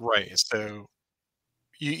 Right. So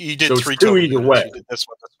you did so 3 2 total either units. way. You did this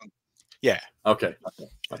one. Yeah. Okay.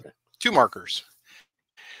 2 markers.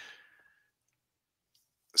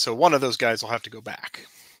 So one of those guys will have to go back.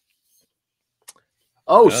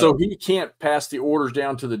 Oh, so he can't pass the orders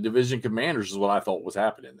down to the division commanders is what I thought was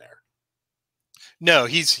happening there. No,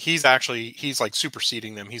 he's like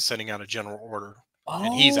superseding them. He's sending out a general order,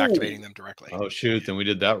 and he's activating them directly. Oh shoot! Then we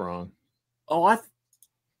did that wrong. Oh,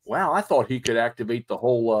 wow! I thought he could activate the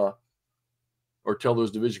whole, or tell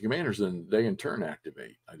those division commanders, and they in turn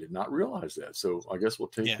activate. I did not realize that. So I guess we'll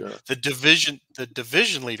take the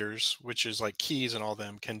division leaders, which is like Keys and all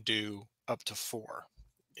them, can do up to 4,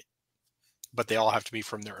 but they all have to be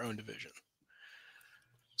from their own division.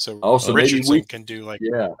 So Richardson can do like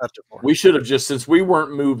up to 4. We should have just, since we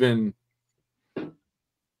weren't moving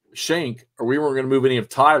Shank, or we weren't going to move any of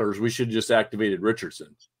Tyler's, we should have just activated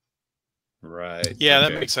Richardson. Right. Yeah,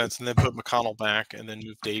 that makes sense. And then put McConnell back, and then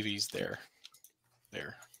move Davies there.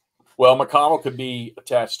 Well, McConnell could be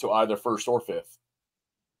attached to either 1st or 5th.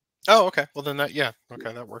 Oh, okay. Well, then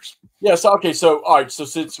that works. Yes. Okay. So, all right. So,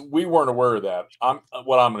 since we weren't aware of that,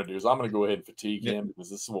 what I'm going to do is I'm going to go ahead and fatigue him, because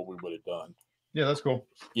this is what we would have done. Yeah, that's cool.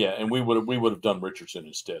 Yeah, and we would have done Richardson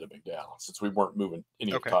instead of McDowell, since we weren't moving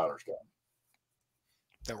any of Tyler's guys.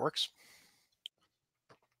 That works.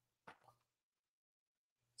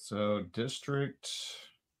 So district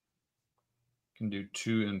can do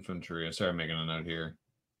 2 infantry. I'm sorry, I'm making a note here.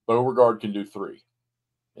 Beauregard can do 3,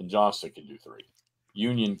 and Johnston can do 3.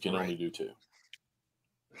 Union can only do 2.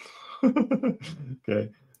 Okay.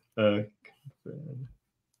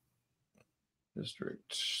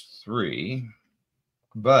 District 3.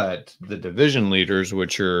 But the division leaders,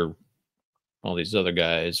 which are all these other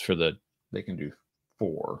guys, they can do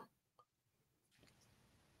 4.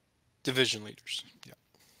 Division leaders. Yeah.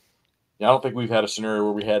 Yeah, I don't think we've had a scenario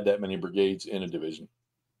where we had that many brigades in a division.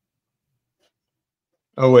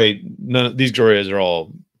 Oh wait, none. These Glorias are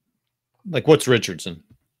all like. What's Richardson?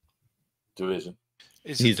 Division.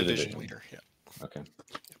 He's a division leader. Yeah. Okay.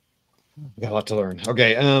 Got a lot to learn.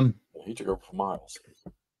 Okay. He took over for Miles.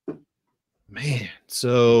 Man,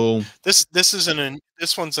 so this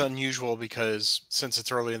one's unusual because since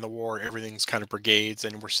it's early in the war, everything's kind of brigades,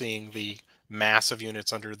 and we're seeing the massive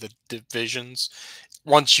units under the divisions.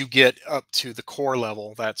 Once you get up to the corps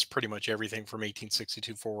level, that's pretty much everything from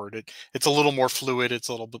 1862 forward. It's a little more fluid. It's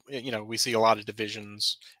a little bit, we see a lot of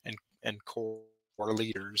divisions and corps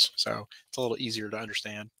leaders, so it's a little easier to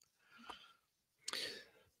understand.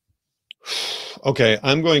 Okay,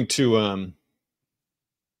 I'm going to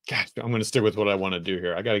gosh, I'm going to stick with what I want to do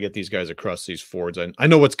here. I got to get these guys across these fords. I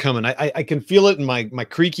know what's coming. I can feel it in my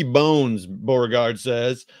creaky bones, Beauregard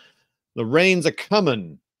says. The rains are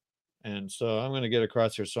coming. And so I'm going to get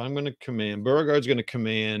across here. So I'm going to command, Beauregard's going to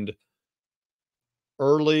command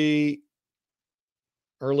early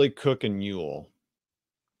Cook and Ewell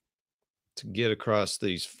to get across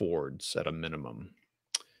these fords at a minimum.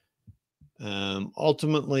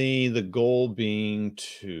 Ultimately, the goal being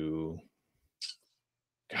to,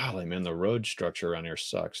 golly, man, the road structure around here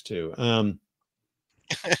sucks too.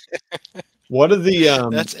 What are the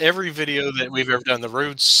that's every video that we've ever done. The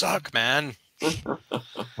roads suck, man. Why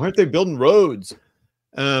aren't they building roads?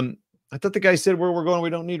 I thought the guy said where we're going, we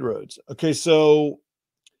don't need roads. Okay, so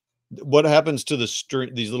what happens to the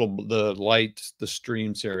stream? These the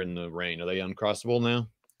streams here in the rain, are they uncrossable now?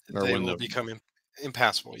 Or they will become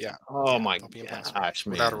impassable. Yeah. Oh my gosh,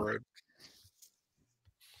 without a road.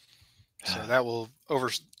 So that will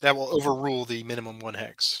overrule the minimum 1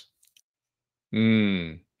 hex.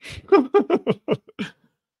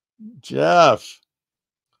 Jeff,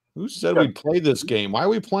 who said we play this game? Why are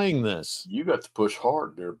we playing this? You got to push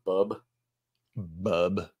hard there, bub.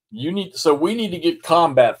 We need to get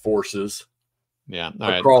combat forces. Yeah. All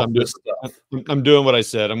right. I'm doing what I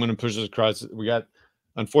said. I'm going to push this across. We got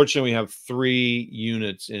unfortunately, we have 3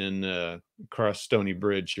 units in across Stony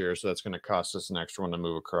Bridge here, so that's going to cost us an extra one to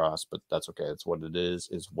move across. But that's okay. That's what it is.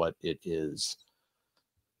 Is what it is.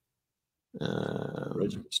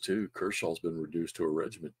 Regiments too. Kershaw's been reduced to a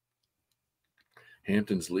regiment.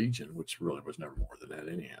 Hampton's Legion, which really was never more than that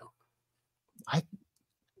anyhow.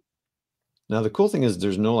 Now the cool thing is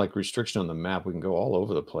there's no like restriction on the map. We can go all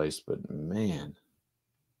over the place, but man,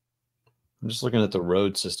 I'm just looking at the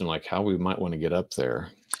road system, like how we might want to get up there.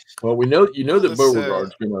 Well, we know that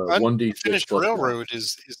Beauregard's been a 1d6 unfinished railroad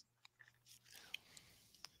is.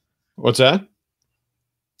 What's that?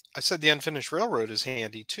 I said the unfinished railroad is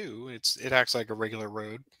handy too. It acts like a regular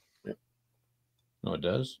road. Yep. Oh, it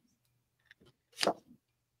does.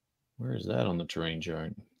 Where is that on the terrain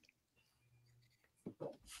chart?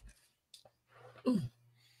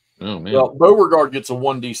 Oh man. Well, Beauregard gets a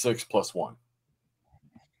 1d6 plus 1.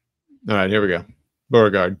 All right, here we go.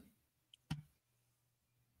 Beauregard.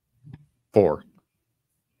 4.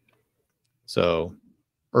 So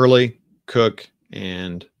Early, Cook,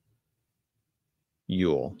 and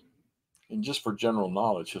Ewell. And just for general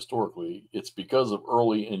knowledge, historically, it's because of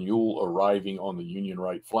Early and Ewell arriving on the Union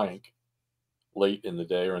right flank late in the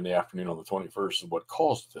day or in the afternoon on the 21st is what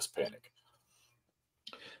caused this panic.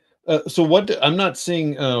 So what I'm not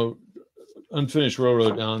seeing unfinished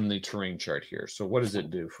railroad on the terrain chart here. So what does it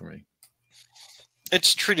do for me?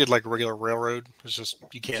 It's treated like a regular railroad. It's just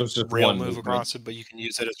you can't rail move across it, but you can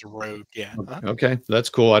use it as a road. Yeah. Okay, that's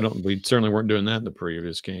cool. We certainly weren't doing that in the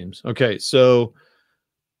previous games. Okay, so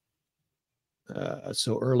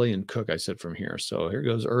Early and Cook, I said from here. So here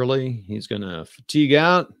goes Early. He's gonna fatigue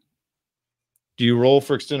out. Do you roll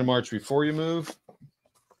for extended march before you move?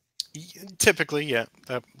 Typically, yeah.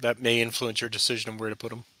 That may influence your decision on where to put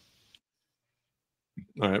them.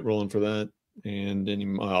 All right, rolling for that. And any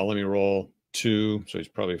let me roll 2, so he's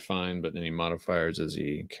probably fine, but any modifiers is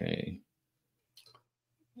he okay?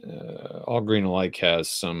 All green alike has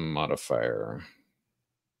some modifier.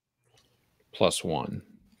 +1.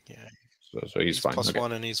 Yeah. So he's fine.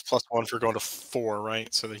 +1, and he's +1 for going to 4,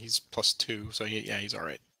 right? So that he's +2. So yeah, he's all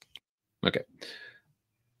right. Okay.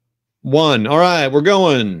 1. All right, we're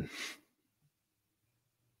going.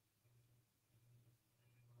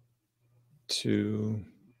 2,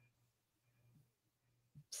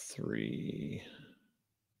 3,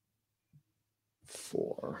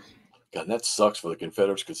 4. God, that sucks for the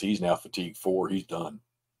Confederates because he's now fatigued 4. He's done.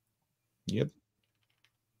 Yep.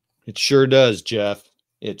 It sure does, Jeff.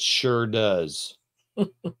 It sure does.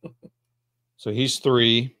 So he's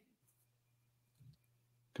 3.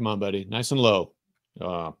 Come on, buddy. Nice and low.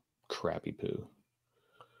 Crappy poo.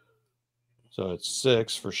 So it's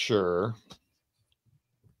 6 for sure.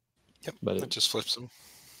 Yep. But it just flips him.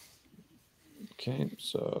 Okay,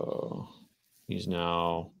 so he's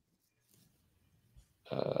now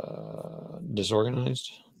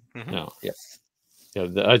disorganized. Mm-hmm. No, yeah.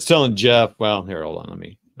 I was telling Jeff. Well, here, hold on.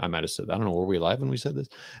 I might have said. I don't know. Were we live when we said this?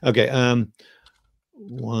 Okay.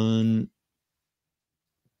 1,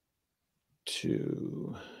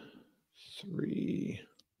 2, 3.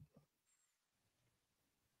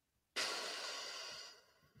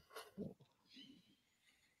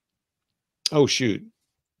 Oh shoot.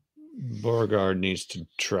 Beauregard needs to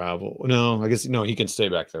travel. No, I guess no, he can stay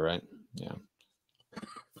back there, right? Yeah.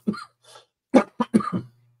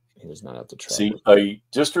 He does not have to travel. See, a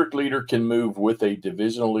district leader can move with a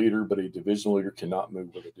divisional leader, but a divisional leader cannot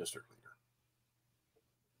move with a district leader.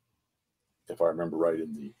 If I remember right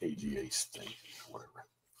in the AGA thing, whatever.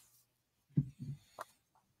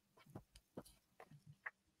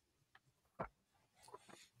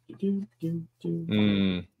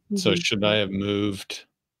 So should I have moved?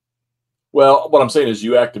 Well, what I'm saying is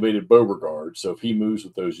you activated Beauregard, so if he moves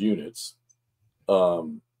with those units,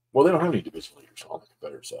 well, they don't have any division leaders on the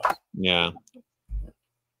Confederate side. Yeah.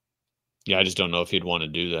 Yeah, I just don't know if he'd want to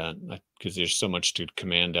do that because there's so much to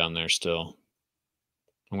command down there still.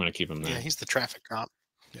 I'm going to keep him there. Yeah, he's the traffic cop.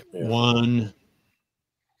 Yep. Yeah. 1.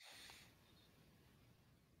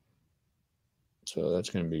 So that's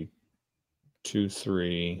going to be 2,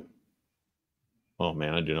 3. Oh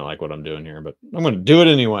man, I do not like what I'm doing here, but I'm going to do it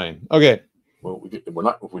anyway. Okay. Well, we're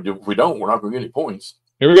not. If we don't, we're not going to get any points.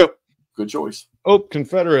 Here we go. Good choice. Oh,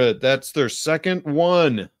 Confederate. That's their second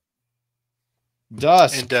one.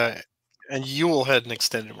 Dust. And you will head an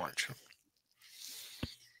extended march.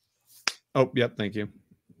 Oh, yep. Thank you.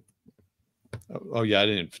 Oh, yeah. I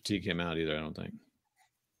didn't fatigue him out either, I don't think.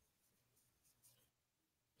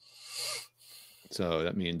 So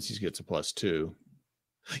that means he gets a +2.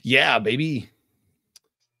 Yeah, baby.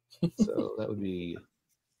 So that would be.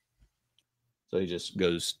 So he just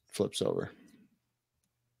flips over.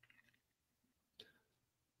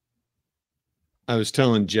 I was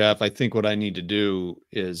telling Jeff, I think what I need to do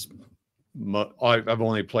is I've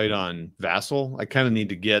only played on Vassal. I kind of need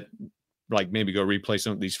to get like maybe go replay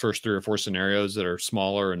some of these first 3 or 4 scenarios that are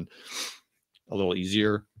smaller and a little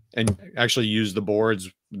easier, and actually use the boards,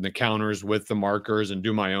 the counters with the markers, and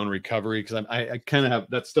do my own recovery, because I kind of have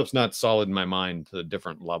that stuff's not solid in my mind to the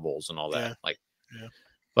different levels and all that,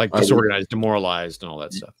 like disorganized, demoralized, and all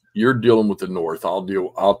that stuff. You're dealing with the North.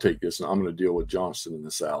 I'll take this, and I'm going to deal with Johnston in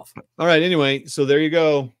the South. All right. Anyway, so there you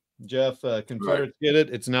go, Jeff. Confederates get it.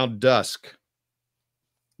 It's now dusk.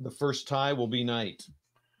 The first tie will be night.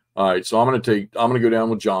 All right. So I'm going to go down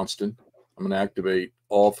with Johnston. I'm going to activate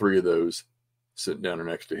all 3 of those sitting down there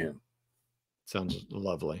next to him. Sounds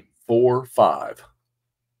lovely. 4, 5.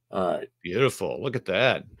 All right. Beautiful. Look at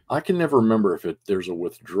that. I can never remember if there's a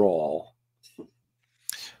withdrawal.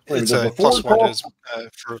 It's a +1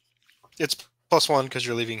 it's +1 because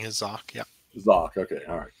you're leaving his Zoc. Yeah. Zoc. Okay.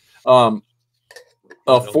 All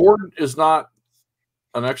right. Ford is not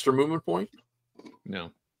an extra movement point.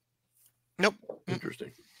 No. Nope.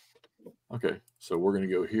 Interesting. Okay. So we're going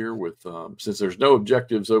to go here with, since there's no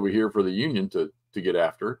objectives over here for the Union to get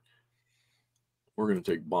after, we're going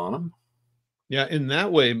to take Bonham. Yeah. In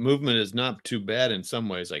that way, movement is not too bad in some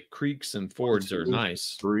ways. Like creeks and fords are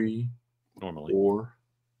nice. 3, normally. 4.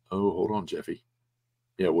 Oh, hold on, Jeffy.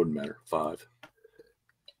 Yeah, it wouldn't matter. 5.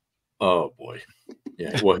 Oh, boy.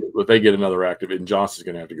 Yeah, well, if they get another active, and Johnson's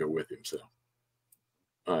going to have to go with him. So,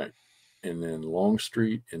 all right. And then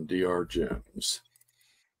Longstreet and DR Jones.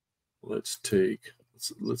 Let's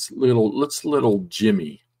little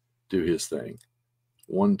Jimmy do his thing.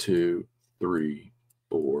 1, 2, 3,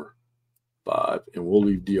 4, 5. And we'll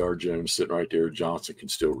leave DR Jones sitting right there. Johnson can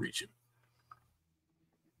still reach him.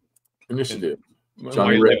 Initiative.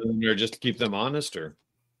 Are you leaving them there just to keep them honest, or?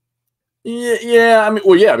 Yeah. I mean,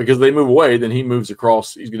 well, yeah, because they move away, then he moves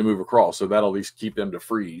across. He's going to move across, so that'll at least keep them to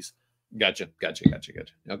freeze. Gotcha.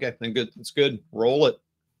 Okay, then good. It's good. Roll it.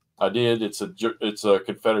 I did. It's a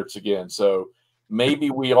Confederates again. So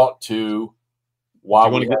maybe we ought to,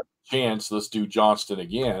 while we have a chance, let's do Johnston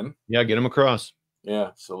again. Yeah, get them across.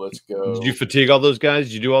 Yeah. So let's go. Did you fatigue all those guys?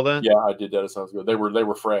 Did you do all that? Yeah, I did that. It sounds good. They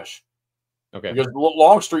were fresh. Okay. Because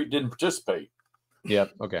Longstreet didn't participate. Yeah.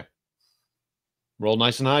 Okay. Roll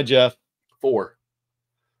nice and high, Jeff. 4.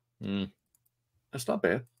 That's not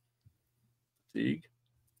bad. Fatigue.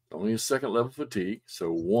 Only a 2nd level fatigue.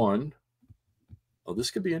 So 1. Oh,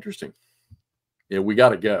 this could be interesting. Yeah, we got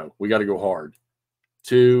to go. We got to go hard.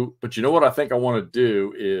 2. But you know what I think I want to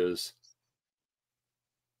do is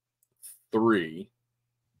 3.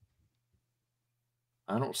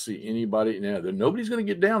 I don't see anybody now. Nobody's going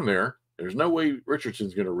to get down there. There's no way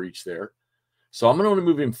Richardson's going to reach there. So I'm going to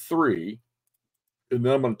move him 3. And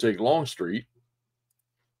then I'm going to take Longstreet.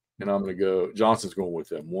 And I'm going to go. Johnson's going with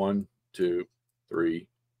them. 1, 2, 3.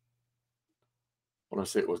 What did I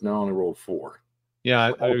say it was? Now I only rolled 4.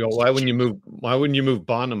 Yeah. Why wouldn't you move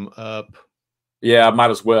Bonham up? Yeah, I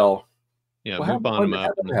might as well. Yeah, move Bonham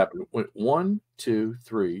up. What happened? 1, 2,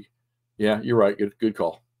 3. Yeah, you're right. Good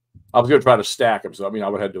call. I was going to try to stack them. So, I mean, I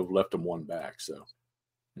would have had to have left them 1 back. So,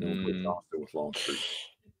 we'll put Johnston with Longstreet.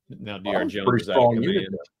 Now, DR Jones is out of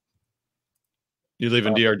command. You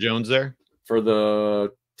leaving DR Jones there? For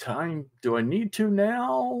the time, do I need to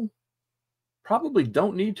now? Probably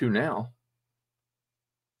don't need to now.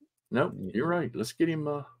 Nope, you're right. Let's get him.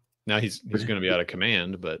 Now he's going to be out of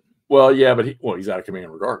command, but yeah, but he's out of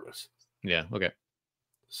command regardless. Yeah. Okay.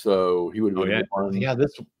 So he would have been. Yeah.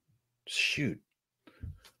 This shoot.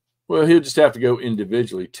 Well, he'll just have to go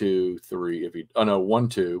individually 2, 3. If he 1,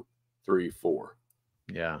 2, 3, 4.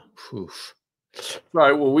 Yeah. Oof.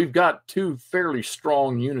 Right. Well, we've got 2 fairly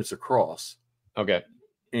strong units across. Okay.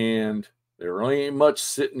 And there really ain't much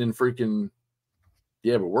sitting in freaking.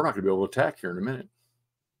 Yeah, but we're not going to be able to attack here in a minute.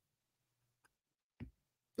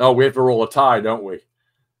 Oh, we have to roll a tie, don't we?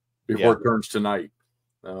 Before it turns tonight.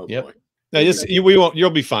 Oh, yep. Boy. Now, we won't. You'll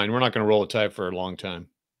be fine. We're not going to roll a tie for a long time.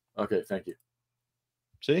 Okay, thank you.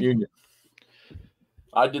 See, Union.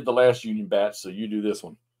 I did the last Union batch, so you do this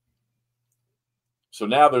one. So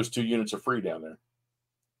now those 2 units are free down there.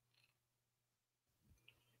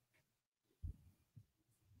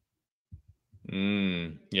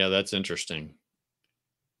 Yeah, that's interesting.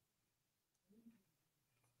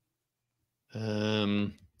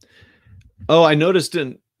 Oh, I noticed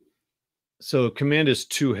so command is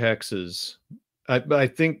 2 hexes. I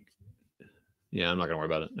think, yeah, I'm not gonna worry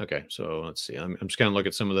about it. Okay, so let's see. I'm just gonna look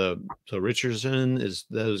at some of so Richardson is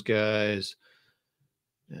those guys.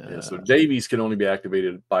 Yeah, so Davies can only be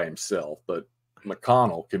activated by himself, but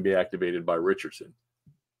McConnell can be activated by Richardson.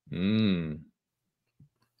 Man,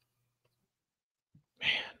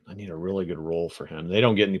 I need a really good roll for him. They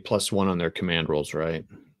don't get any +1 on their command rolls, right?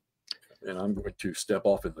 And I'm going to step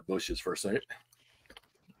off in the bushes for a second.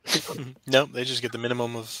 No, they just get the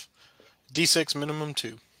minimum of D6, minimum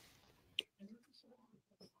 2.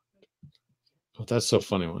 Oh, that's so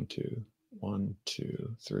funny. 1, 2, 1,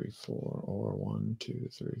 2, 3, 4, or 1, 2,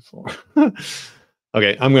 3, 4.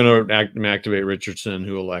 Okay, I'm going to activate Richardson,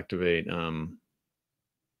 who will activate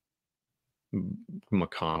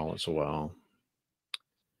McConnell as well.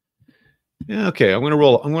 Yeah, okay. I'm going to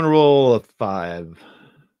roll a 5.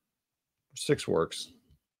 6 works.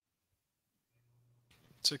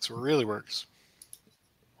 6 really works.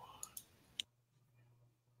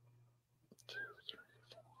 2, 3,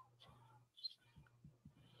 4, 5.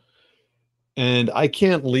 And I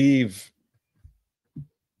can't leave.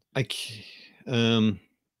 I can't.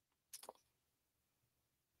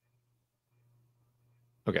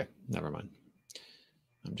 Okay, never mind.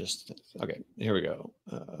 I'm just okay. Here we go.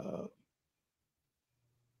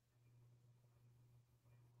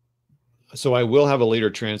 So I will have a leader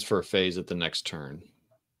transfer phase at the next turn.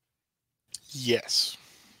 Yes.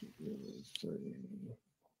 3.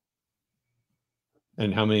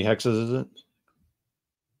 And how many hexes is it?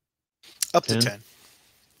 Up to 10.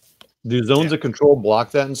 Do zones of control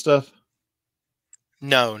block that and stuff?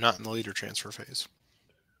 No, not in the leader transfer phase.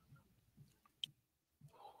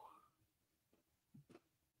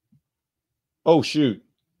 Oh, shoot.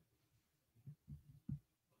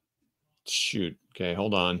 Shoot. Okay,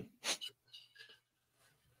 hold on.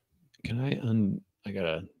 Can I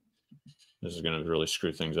gotta, this is gonna really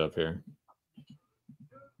screw things up here.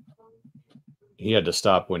 He had to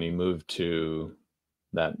stop when he moved to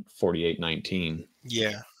that 4819.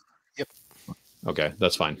 Yeah. Yep. Okay,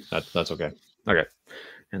 that's fine. That's okay. Okay.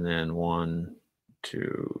 And then 1,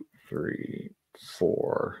 2, 3,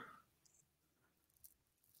 4.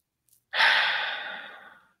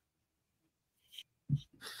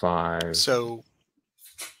 Five. So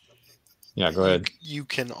yeah, go ahead. You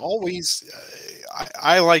can always.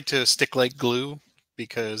 I like to stick like glue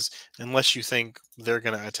because unless you think they're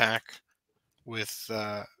going to attack with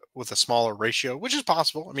a smaller ratio, which is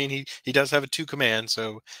possible. I mean, he does have a 2 command,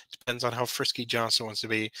 so it depends on how frisky Johnson wants to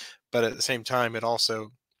be. But at the same time, it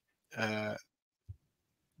also, they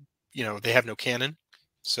have no cannon,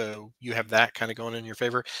 so you have that kind of going in your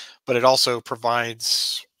favor. But it also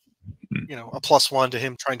provides, a +1 to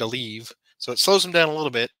him trying to leave, so it slows him down a little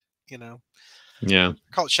bit. Yeah.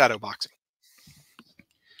 I call it shadow boxing.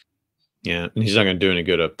 Yeah, and he's not going to do any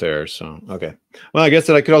good up there. So okay. Well, I guess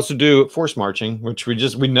that I could also do force marching, which we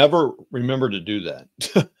never remember to do that.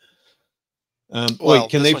 Wait,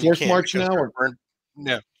 can they force march now?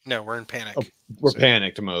 No, we're in panic. Oh, we're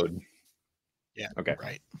panicked mode. Yeah. Okay.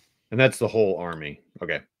 Right. And that's the whole army.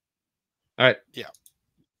 Okay. All right. Yeah.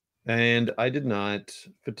 And I did not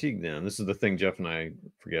fatigue them. This is the thing Jeff and I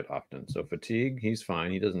forget often. So fatigue, he's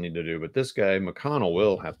fine. He doesn't need to do. But this guy, McConnell,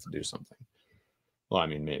 will have to do something. Well, I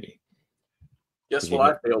mean, maybe. Guess what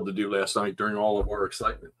I failed to do last night during all of our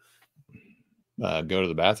excitement? Go to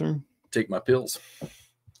the bathroom? Take my pills.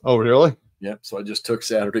 Oh, really? Yep. So I just took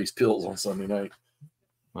Saturday's pills on Sunday night.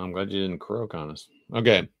 Well, I'm glad you didn't croak on us.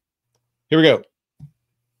 Okay. Here we go.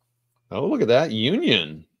 Oh, look at that.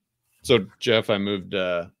 Union. So, Jeff, I moved.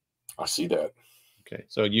 I see that. Okay.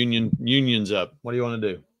 So, Union's up. What do you want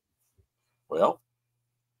to do? Well,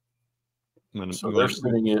 so they're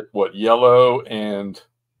sitting at what, yellow and.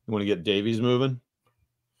 You want to get Davies moving?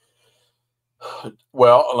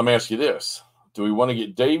 Well, let me ask you this. Do we want to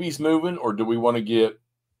get Davies moving or do we want to get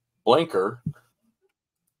Blinker?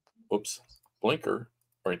 Oops. Blinker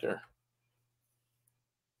right there.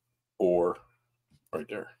 Or right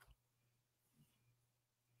there.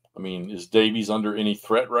 I mean, is Davies under any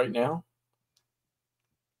threat right now?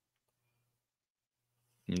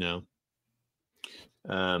 No.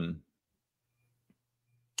 How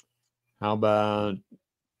about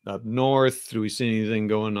up north? Do we see anything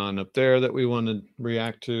going on up there that we want to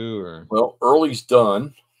react to? Or well, Early's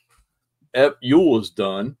done. Ewell is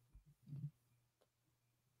done.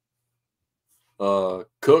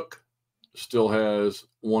 Cook still has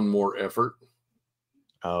one more effort.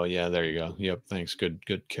 Oh yeah, there you go. Yep, thanks. Good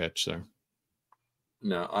catch there.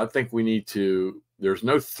 No, I think we need to. There's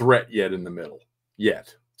no threat yet in the middle.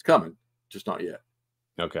 Yet it's coming, just not yet.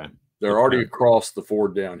 Okay. They're already across the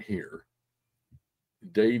ford down here.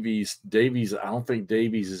 Davies. I don't think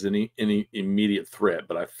Davies is any immediate threat,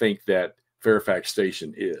 but I think that Fairfax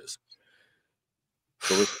Station is.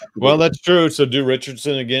 So well, that's true. So do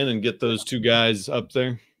Richardson again and get those 2 guys up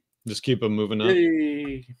there. Just keep them moving up.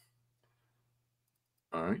 Yay.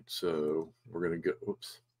 All right, so we're gonna go.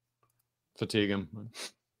 Oops. Fatigue them.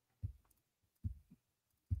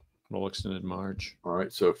 Roll extended march. All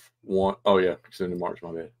right. So one, oh yeah, extended march.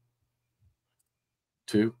 My bad.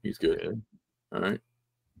 2. He's good. All right.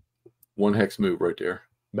 1 hex move right there.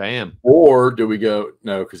 Bam. Or do we go?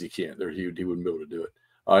 No, because he can't. There, he wouldn't be able to do it.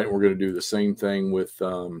 All right. We're going to do the same thing with.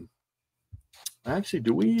 Actually,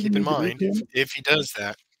 do we keep in mind if he does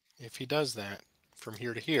that? If he does that from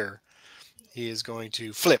here to here, he is going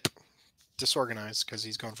to flip, disorganize, because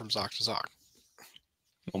he's going from Zoc to Zoc.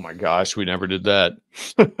 Oh my gosh, we never did that.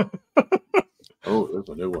 Oh, there's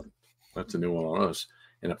a new one. That's a new one on us.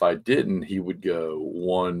 And if I didn't, he would go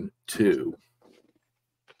 1, 2.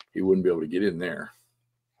 He wouldn't be able to get in there.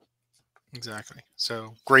 Exactly.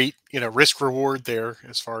 So great, risk reward there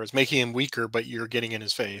as far as making him weaker, but you're getting in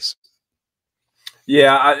his face.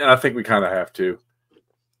 Yeah, I think we kind of have to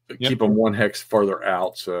keep him 1 hex further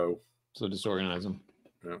out. So disorganize him.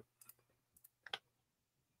 Yeah.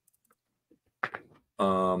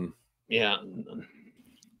 Yeah.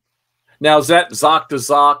 Now, is that Zoc to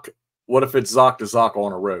Zoc? What if it's Zoc to Zoc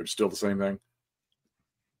on a road? Still the same thing?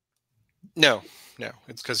 No.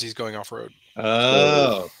 It's because he's going off road.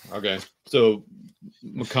 Oh, okay. So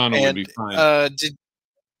McConnell would be fine.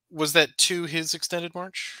 Was that 2 his extended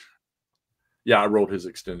march? Yeah, I rolled his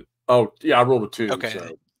extended. Oh, yeah, I rolled a 2. Okay.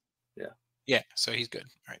 So, yeah. So he's good.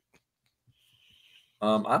 All right.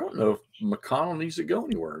 I don't know if McConnell needs to go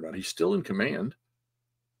anywhere or not. He's still in command.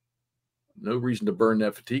 No reason to burn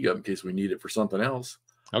that fatigue up in case we need it for something else.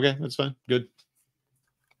 Okay, that's fine. Good.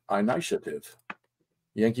 Initiative.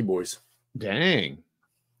 Yankee boys. Dang.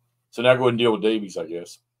 So now go ahead and deal with Davies, I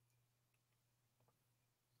guess.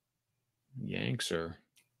 Yankser.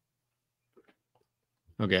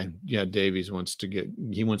 Okay. Yeah, Davies wants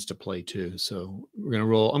to play too. So we're gonna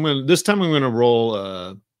roll. This time I'm gonna roll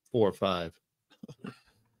 4 or 5.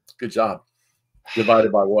 Good job.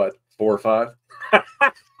 Divided by what? 4 or 5?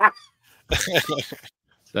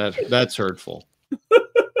 That's hurtful.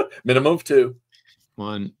 Minimum of 2.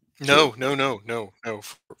 1. No.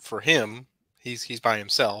 For him, he's by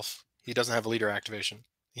himself. He doesn't have a leader activation.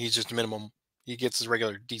 He's just a minimum. He gets his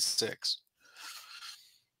regular D6.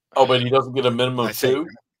 Oh, but he doesn't get a minimum of 2?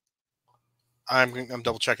 I'm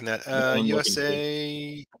double checking that.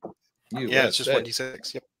 USA. Yeah, it's just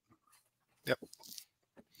 1d6. Yep.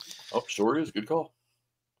 Oh, sure is. Good call.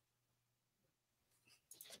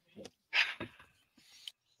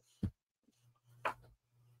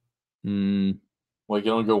 Well, you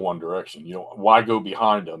can only go one direction. Why go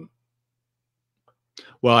behind him?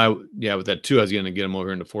 Well, with that 2, I was going to get him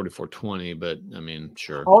over into 4420, but I mean,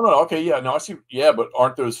 sure. Oh no, okay, yeah, no, I see. Yeah, but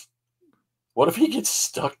aren't those? What if he gets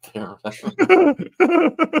stuck there?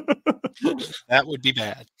 That would be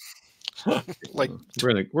bad. Like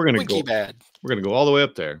we're gonna go bad. We're gonna go all the way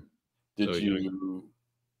up there. Did you?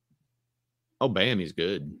 Oh, bam! He's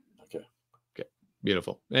good. Okay.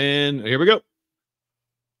 Beautiful. And here we go.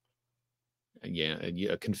 Yeah,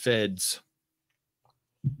 Confeds.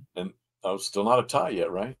 And still not a tie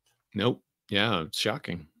yet, right? Nope. Yeah, it's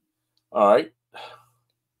shocking. All right.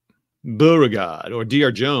 Beauregard or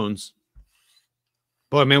DR Jones.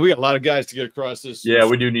 Boy, man, we got a lot of guys to get across this. Yeah,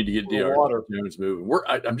 we do need to get DR Jones moving. We're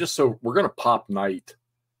going to pop Knight.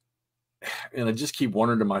 And I just keep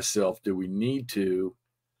wondering to myself, do we need to?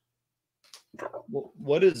 Well,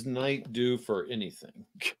 what does Knight do for anything?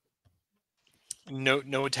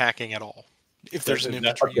 No attacking at all. If there's an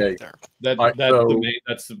infantry unit there.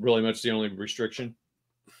 That's really much the only restriction.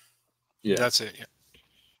 Yeah. That's it, yeah.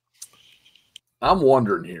 I'm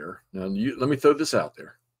wondering here. Now, let me throw this out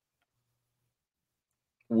there.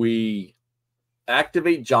 We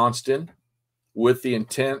activate Johnston with the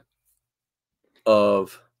intent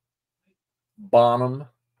of Bonham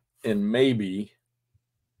and maybe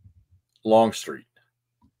Longstreet.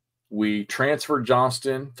 We transfer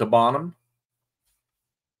Johnston to Bonham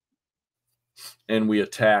and we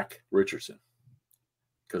attack Richardson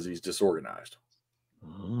because he's disorganized.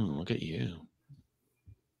 Oh, look at you.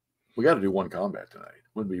 We got to do one combat tonight.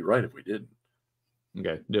 Wouldn't be right if we didn't.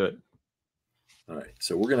 Okay, do it. All right,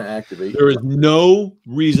 so we're going to activate. There is no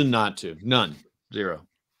reason not to. None. 0.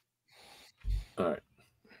 All right.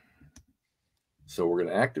 So we're going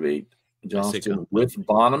to activate Johnston with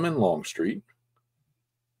Bonham and Longstreet.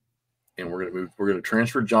 And we're going to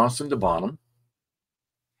transfer Johnston to Bonham.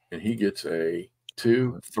 And he gets a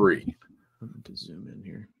 2, 3. To zoom in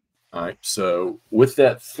here. All right. So with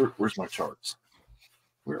that, where's my charts?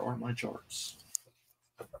 Where are my charts?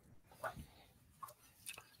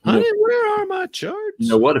 Honey, where are my charts? You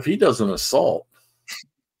know what? If he does an assault.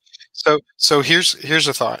 So here's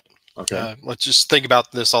a thought. Okay. Let's just think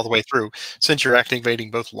about this all the way through. Since you're activating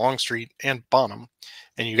both Longstreet and Bonham,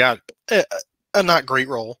 and you got a not great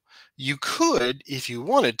roll, You could, if you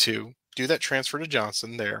wanted to, do that transfer to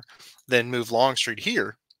Johnson there, then move Longstreet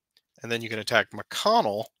here, and then you can attack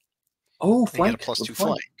McConnell. Oh, and get a flank. +2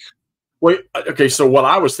 flank. Wait, okay. So what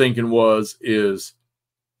I was thinking is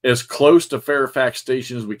as close to Fairfax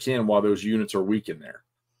Station as we can while those units are weak in there.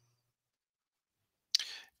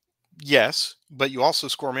 Yes, but you also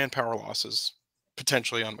score manpower losses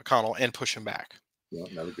potentially on McConnell and push him back. Yeah,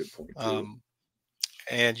 another good point too.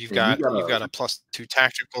 And you've got a +2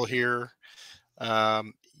 tactical here, yeah.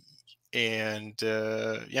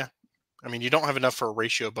 I mean, you don't have enough for a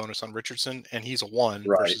ratio bonus on Richardson, and he's a 1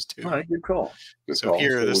 versus 2. All right, good call.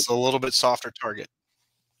 Here, this is a little bit softer target.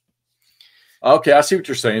 Okay, I see what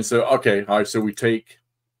you're saying. So, okay, all right. So we fatigue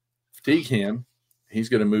him. He's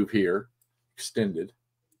going to move here, extended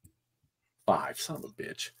 5. Son of a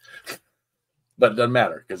bitch. But it doesn't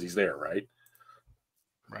matter because he's there, right?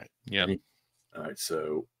 Right. Yeah. All right.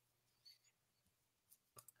 So,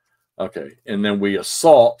 okay, and then we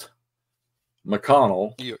assault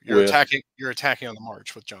McConnell. You're attacking on the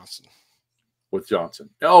march with Johnson.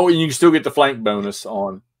 Oh, and you can still get the flank bonus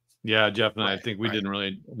on. Yeah, Jeff and I think we didn't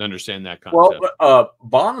really understand that concept. Well,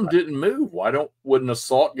 Bonham didn't move. Wouldn't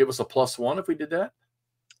assault give us a +1 if we did that?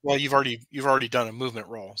 Well, you've already done a movement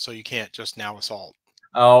roll, so you can't just now assault.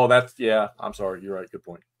 Oh, I'm sorry. You're right. Good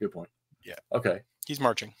point. Yeah. Okay. He's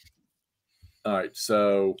marching. All right.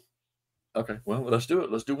 So, okay. Well, let's do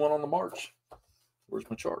it. Let's do one on the march. Where's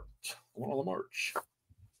my chart? One on the march.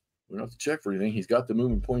 We don't have to check for anything. He's got the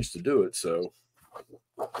moving points to do it. So,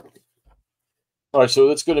 all right. So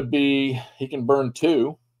that's going to be, he can burn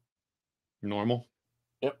 2. Normal.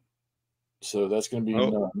 Yep. So that's going to be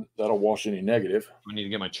none. That'll wash any negative. I need to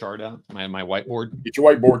get my chart out, my whiteboard. Get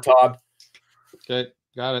your whiteboard, Todd. Okay.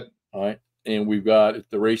 Got it. All right. And we've got,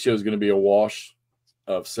 the ratio is going to be a wash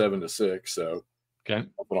of 7 to 6. So, okay.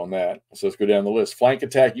 I'll put on that. So let's go down the list. Flank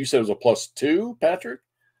attack, you said it was a +2, Patrick?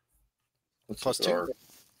 +2.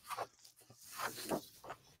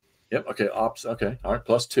 Yep. Okay. Ops. Okay. All right.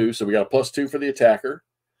 +2. So we got a +2 for the attacker.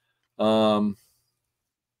 1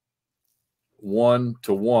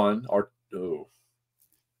 to 1.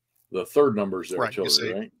 The third number is the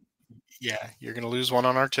artillery, right? Yeah. You're going to lose 1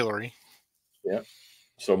 on artillery. Yep.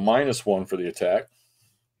 So -1 for the attack.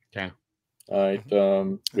 Okay. All right.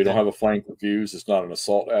 We don't have a flank refuse. It's not an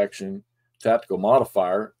assault action. Tactical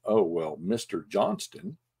modifier. Oh, well, Mr.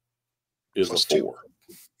 Johnston is a 4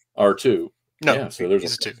 or 2. No. Yeah. So there's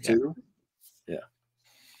a 2. Yeah.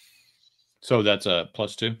 So that's a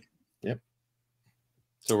 +2. Yep.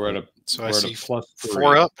 So we're at a. So we're I at see a +3.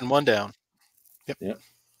 4 up and 1 down. Yep.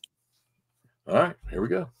 All right. Here we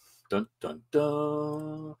go. Dun dun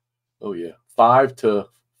dun. Oh yeah. 5 to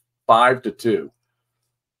 2.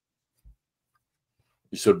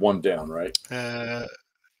 You said 1 down, right?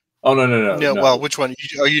 Oh no. Well, which one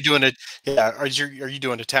are you doing? Are you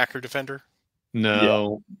doing attacker defender?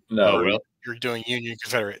 No. Yeah. No. Oh, really? You're doing Union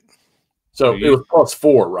Confederate. So it was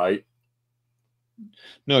 +4, right?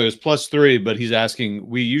 No, it was +3, but he's asking.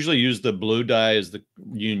 We usually use the blue die as the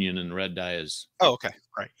Union and red die as. Oh, okay,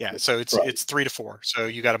 right, yeah. So it's 3 to 4. So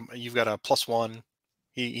you've got a +1.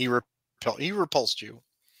 He repulsed you.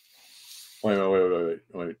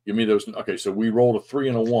 Wait. Give me those. Okay, so we rolled a 3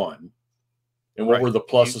 and a 1. And what were the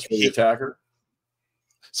pluses for the attacker?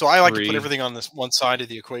 So I like to put everything on this one side of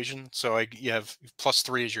the equation. So you have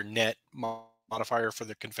 +3 as your net modifier for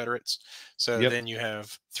the Confederates. So then you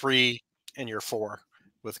have 3 and your 4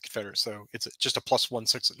 with the Confederates. So it's just a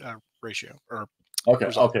 +1/6 ratio. Okay.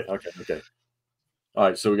 All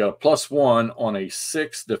right. So we got a +1 on a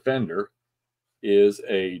 6 defender is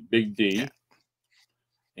a big D. Yeah.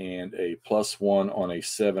 And a +1 on a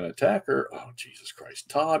 7 attacker. Oh, Jesus Christ.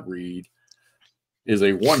 Todd Reed is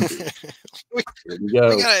a 1D. There we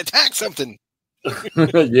go. We gotta attack something.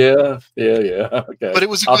 Yeah. Okay. But it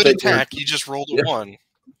was a good attack. You just rolled a 1.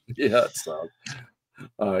 Yeah, it sucked.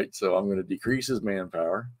 All right, so I'm going to decrease his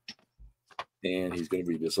manpower, and he's going to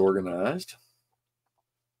be disorganized.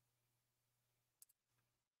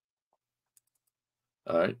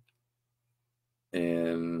 All right.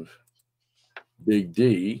 And Big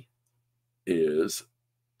D is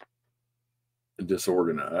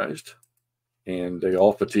disorganized. And they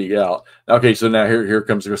all fatigue out. Okay, so now here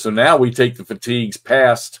comes. So now we take the fatigues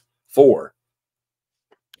past 4.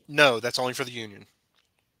 No, that's only for the Union.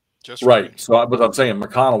 Just right. Union. So what I'm saying,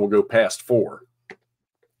 McConnell will go past 4.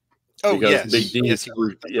 Oh, because yes. Big D yes, is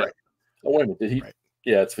 3. Yeah. Right. Oh, wait a minute. Did he? Right.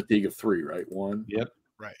 Yeah, it's fatigue of 3, right? 1. Yep.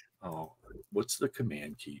 Right. Oh, what's the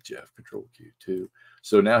command key, Jeff? Control Q 2.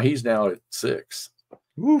 So now he's now at 6.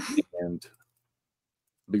 Oof. And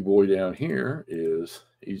big boy down here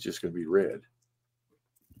he's just going to be red.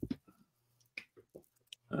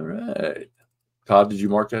 All right. Todd, did you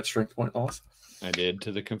mark that strength point loss? I did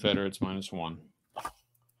to the Confederates -1.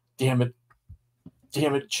 Damn it.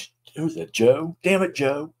 Damn it. Who's that? Joe? Damn it,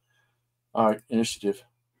 Joe. All right. Initiative.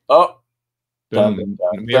 Oh. Done.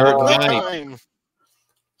 Time.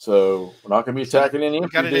 So we're not going to be attacking any We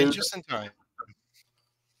got infantry it in dudes. just in time.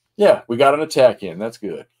 Yeah, we got an attack in. That's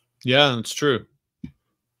good. Yeah, that's true.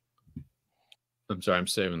 I'm sorry, I'm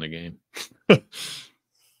saving the game. I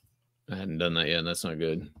hadn't done that yet. That's not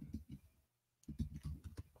good.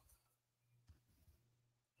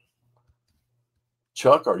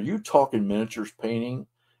 Chuck, are you talking miniatures painting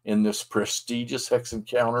in this prestigious Hex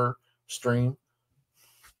Encounter stream?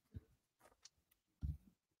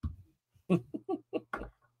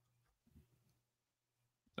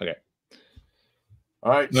 Okay.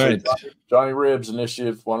 All right. All So right. Johnny Reb's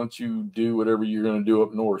initiative. Why don't you do whatever you're going to do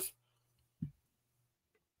up north?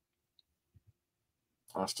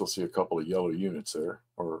 I still see a couple of yellow units there,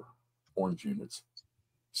 or orange units.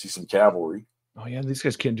 See some cavalry. Oh, yeah, these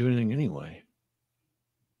guys can't do anything anyway.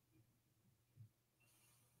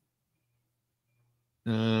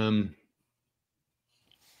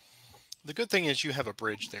 The good thing is you have a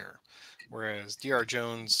bridge there, whereas Dr.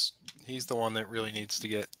 Jones, he's the one that really needs to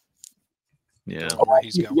get Yeah. where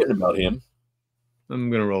he's Keep going. forgetting about him. I'm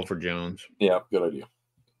going to roll for Jones. Yeah, good idea.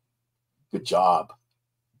 Good job.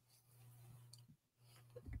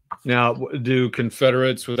 Now, do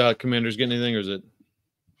Confederates without commanders get anything, or is it?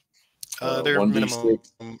 They're 1d6.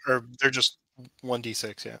 minimum, or they're just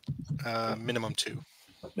 1d6, yeah. Minimum 2.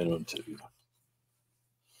 Minimum 2.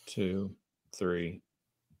 2, 3,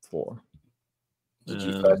 4. Did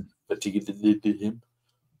you fatigue him?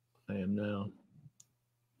 I am now.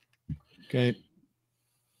 Okay.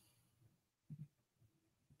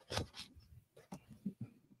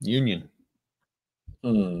 Union.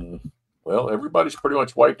 Well, everybody's pretty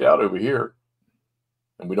much wiped out over here.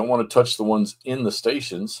 And we don't want to touch the ones in the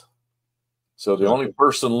stations. So the only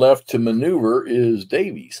person left to maneuver is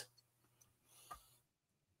Davies.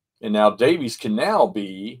 And now Davies can now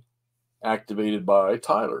be activated by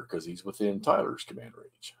Tyler because he's within Tyler's command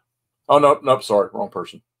range. Oh, no, sorry. Wrong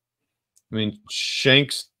person. I mean,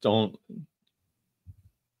 Shanks don't.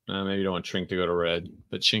 Maybe you don't want Shrink to go to red,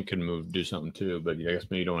 but Shank can move, do something too. But I guess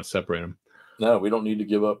maybe you don't want to separate them. No, we don't need to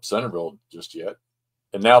give up Centerville just yet.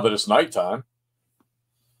 And now that it's nighttime,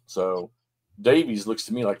 so Davies looks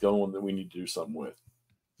to me like the only one that we need to do something with.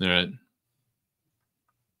 All right.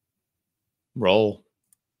 Roll.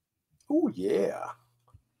 Oh, yeah.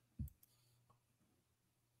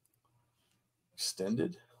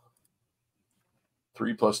 Extended.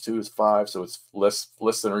 3 plus 2 is 5, so it's less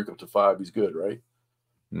than or equal to 5. He's good, right?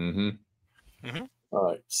 Mm-hmm. Mm-hmm. All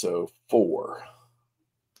right, so 4.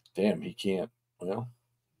 Damn, he can't. Well,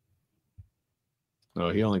 Oh,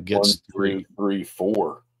 he only gets 1, 2, 3,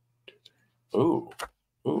 4. Ooh.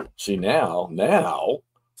 See, now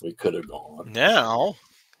we could have gone. Now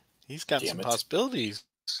he's got Damn some it. possibilities.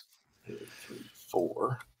 2, 3,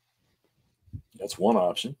 4. That's one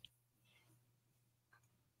option.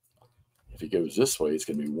 If he goes this way, it's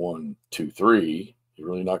going to be 1, 2, 3. You're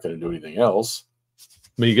really not going to do anything else.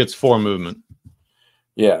 But he gets 4 movement.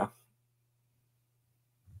 Yeah.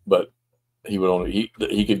 But he would only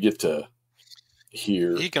he could get to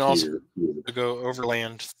here. He can also here. go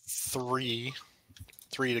overland 3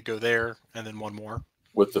 to go there, and then 1 more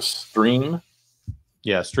With the stream.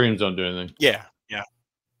 Yeah, streams don't do anything. Yeah.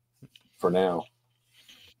 For now.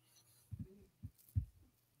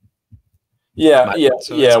 Yeah.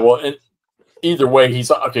 Well, and either way,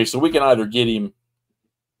 he's okay. So we can either get him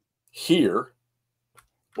here,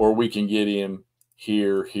 or we can get him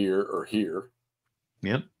here, or here.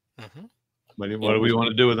 Yep. Mm-hmm. What do we want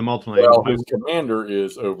to do with him ultimately? Well, his commander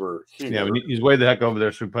is over here. Yeah, he's way the heck over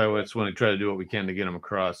there, so we probably just want to try to do what we can to get him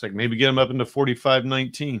across. Like maybe get him up into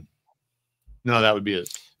 45-19. No, that would be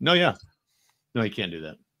it. No, yeah. No, you can't do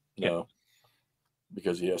that. No,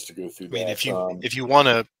 because he has to go through. I mean, if you want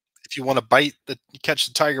to catch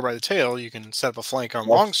the tiger by the tail, you can set up a flank on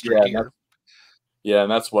Longstreet here. Yeah,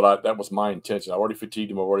 and that was my intention. I already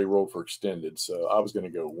fatigued him. I already rolled for extended, so I was going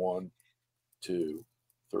to go 1, 2,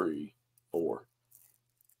 3, 4.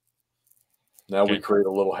 Now we create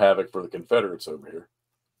a little havoc for the Confederates over here.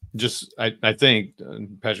 Just, I think,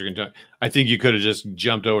 Patrick and John, I think you could have just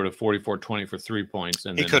jumped over to 44-20 for 3 points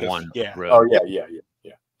and then won. Yeah. Oh, yeah.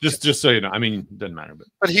 Just so you know. I mean, it doesn't matter.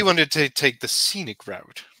 But he wanted to take the scenic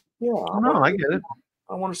route. Yeah. No, I get it.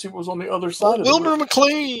 I want to see what was on the other side of Wilbur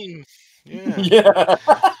McLean. Yeah. Yeah.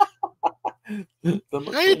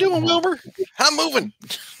 How you doing, Wilbur? I'm moving.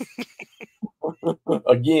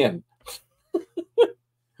 Again.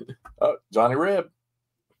 Johnny Reb.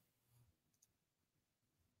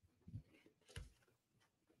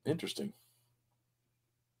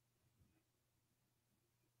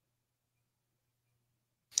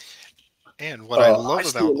 And what I love I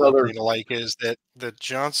see about another. Living Alike is that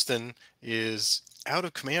Johnston is out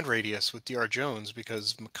of command radius with DR Jones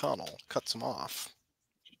because McConnell cuts him off.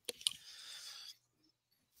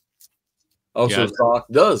 Also, Yeah. stock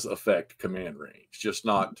does affect command range, just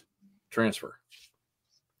not transfer.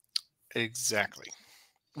 Exactly.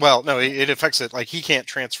 Well, no, it affects it. Like, he can't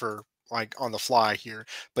transfer like on the fly here,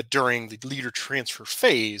 but during the leader transfer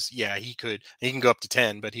phase, yeah, he can go up to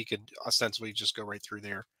 10, but he could ostensibly just go right through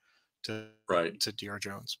there to DR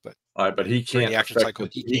Jones. But All right, but he during can't the action affect cycle,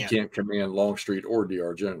 he he can't. can't command Longstreet or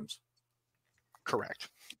DR Jones. Correct.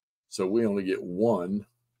 So we only get one.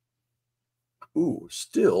 Ooh,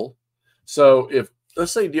 still. So if,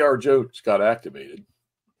 let's say, DR Jones got activated.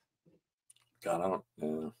 God, I don't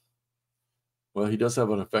know. Well, he does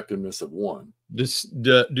have an effectiveness of 1.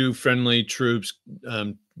 Do friendly troops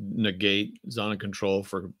negate zone of control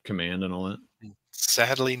for command and all that?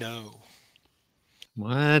 Sadly, no.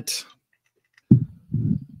 What?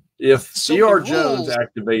 If So DR the Jones rules-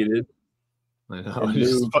 activated I know. And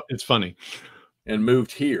moved- It's funny. and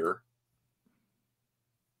moved here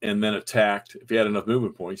and then attacked, if he had enough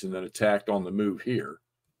movement points, and then attacked on the move here,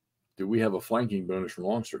 do we have a flanking bonus from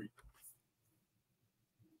Longstreet?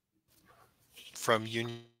 from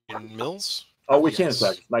Union Mills. Oh, we can't Yes.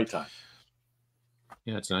 attack. It's nighttime.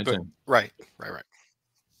 Yeah, it's But, nighttime. right.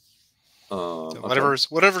 So Okay.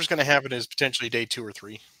 whatever's going to happen is potentially day 2 or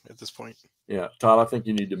 3 at this point. Yeah, Todd, I think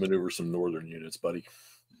you need to maneuver some northern units, buddy.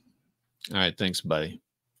 All right, thanks, buddy.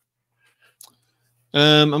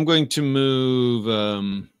 I'm going to move. I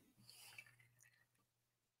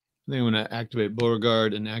think I'm going to activate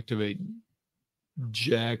Beauregard and activate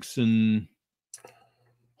Jackson,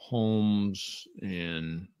 Holmes,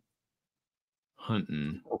 and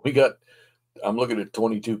Hunton. I'm looking at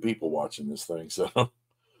 22 people watching this thing, so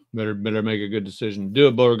Better make a good decision. Do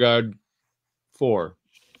it, Beauregard. 4.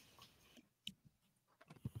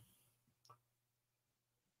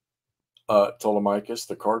 Ptolemachus,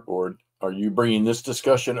 the cardboard. Are you bringing this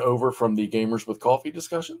discussion over from the Gamers with Coffee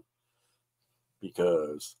discussion?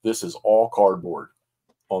 Because this is all cardboard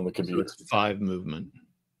on the So computer. it's 5 movement.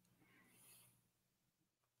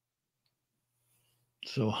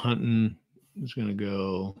 So Hunton is going to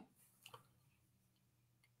go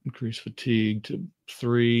increase fatigue to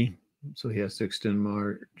 3. So he has to extend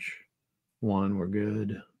march. 1, we're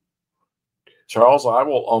good. Charles, I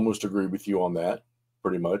will almost agree with you on that.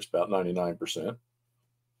 Pretty much, about 99%.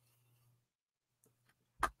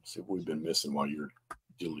 See what we've been missing while you're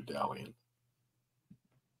dilly-dallying.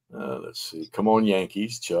 Let's see. Come on,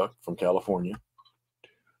 Yankees, Chuck, from California.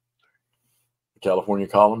 California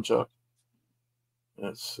column, Chuck.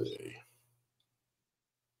 Let's see.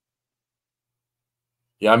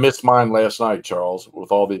 Yeah, I missed mine last night, Charles,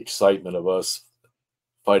 with all the excitement of us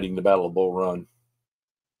fighting the Battle of Bull Run.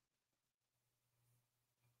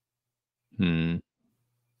 Man.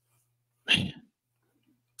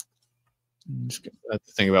 Just have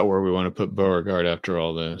to think about where we want to put Beauregard after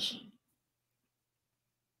all this.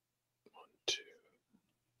 1,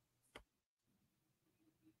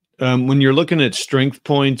 2. When you're looking at strength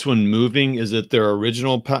points when moving, is it their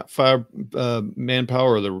original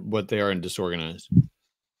manpower or what they are in disorganized?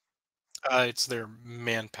 It's their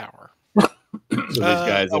manpower. So these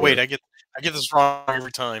guys. Wait, I get this wrong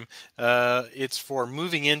every time. It's for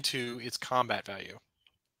moving into its combat value.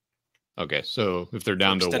 Okay, so if they're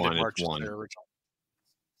down to 1, it's 1.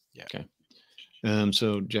 Yeah. Okay.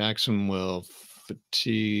 So Jackson will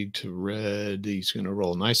fatigue to red. He's going to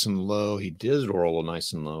roll nice and low. He did roll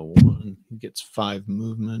nice and low. 1. He gets 5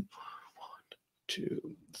 movement. 1,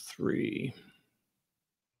 2, 3.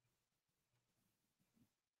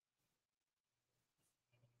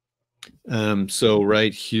 So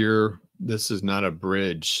right here, this is not a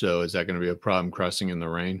bridge. So is that going to be a problem crossing in the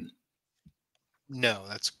rain? No,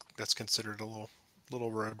 that's considered a little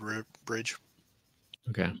road bridge.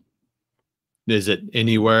 Okay. Is it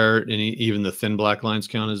anywhere? Even the thin black lines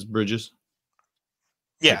count as bridges?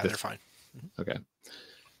 Yeah, Like they're fine. Okay.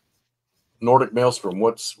 Nordic Maelstrom,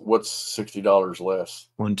 what's $60 less?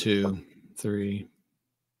 1, 2, 3,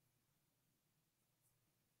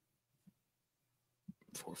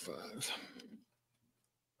 4, 5.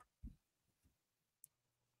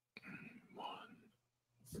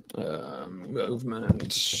 1.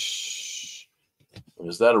 Movement. Is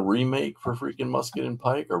that a remake for freaking Musket and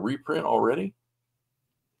Pike? A reprint already?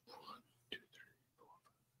 1, 2,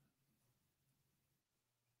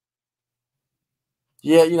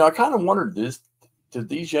 3, 4. Yeah, I kind of wondered this. Did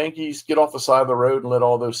these Yankees get off the side of the road and let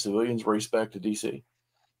all those civilians race back to D.C.?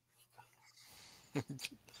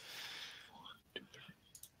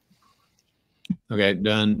 Okay,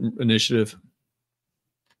 done. Initiative.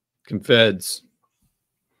 Confeds.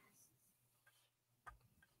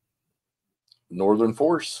 Northern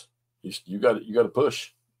Force. You got to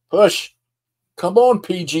push. Push. Come on,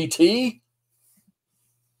 PGT.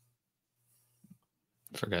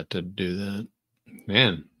 Forgot to do that.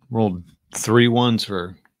 Man, rolled 3 1s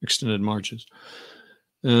for extended marches.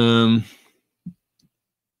 God,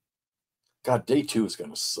 day 2 is going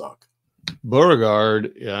to suck.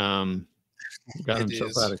 Beauregard got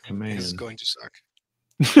himself out of command. It's going to suck.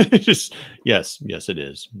 Yes, it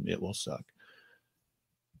is. It will suck.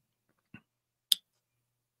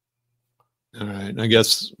 All right, I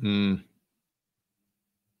guess.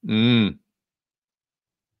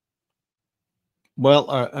 Well,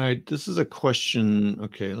 all right. This is a question.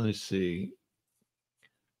 Okay, let me see.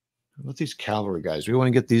 How about these cavalry guys? We want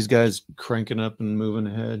to get these guys cranking up and moving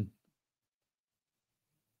ahead.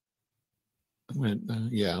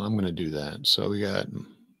 Yeah, I'm going to do that. So we got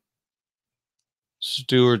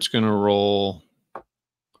Stewart's going to roll.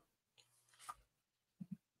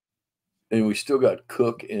 And we still got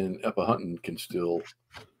Cook and Epahunton can still.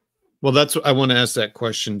 Well, that's what I want to ask that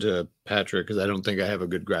question to Patrick because I don't think I have a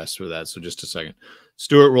good grasp of that. So just a second.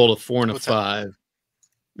 Stewart rolled a 4 and a 5.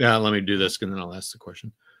 Yeah, let me do this and then I'll ask the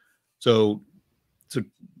question. So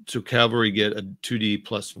cavalry get a 2D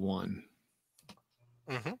plus 1.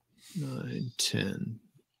 9, 10.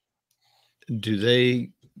 Do they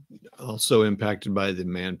also impacted by the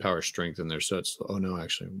manpower strength in there? So it's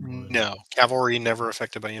actually no. Cavalry never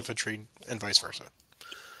affected by infantry and vice versa.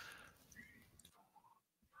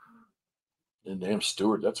 And damn,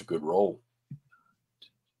 Stewart, that's a good roll.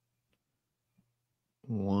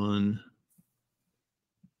 1,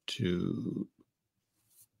 2,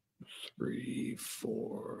 3,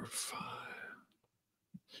 4, 5,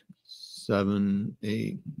 7,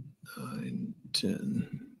 8, 9,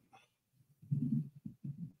 10.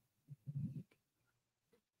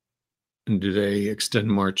 And do they extend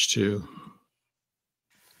March too?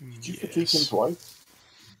 Did you fatigue him twice?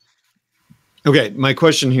 Okay, my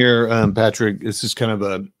question here, Patrick, this is kind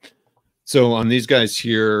of so on these guys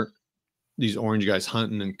here, these orange guys,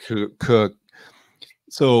 Hunting and Cook.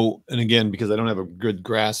 So, and again, because I don't have a good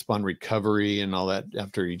grasp on recovery and all that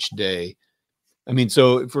after each day. I mean,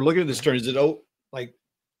 so if we're looking at this turn, is it,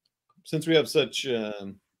 since we have such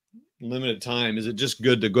limited time, is it just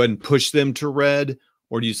good to go ahead and push them to red?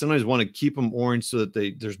 Or do you sometimes want to keep them orange so that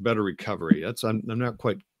there's better recovery? I'm not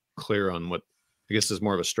quite clear on what, I guess is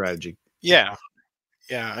more of a strategy. Yeah.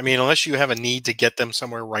 I mean, unless you have a need to get them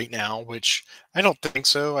somewhere right now, which I don't think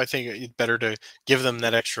so. I think it's better to give them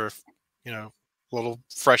that extra, little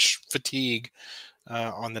fresh fatigue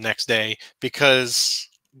on the next day because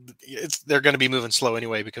they're going to be moving slow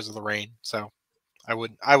anyway because of the rain. So I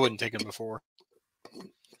wouldn't take them before.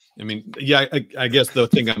 I mean, yeah, I guess the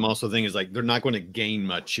thing I'm also thinking is they're not going to gain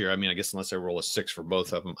much here. I mean, I guess unless I roll a 6 for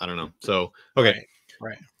both of them, I don't know. So, okay.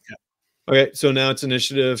 Right. Yeah. Okay. So now it's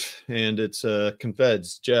initiative and it's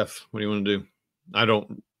Confeds. Jeff, what do you want to do?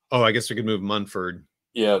 I guess we could move Munford.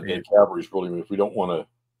 Yeah. The cavalry's really moved. We don't want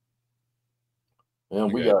to.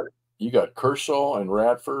 And you got Kershaw and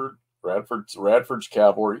Radford. Radford's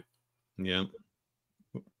cavalry. Yeah.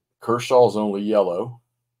 Kershaw's only yellow.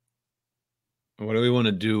 What do we want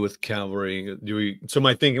to do with cavalry? So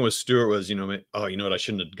my thinking with Stewart was, you know what? I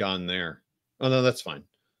shouldn't have gone there. Oh, no, that's fine.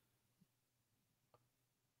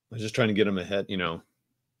 I was just trying to get them ahead, Well,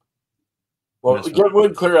 go ahead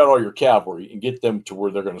and clear out all your cavalry and get them to where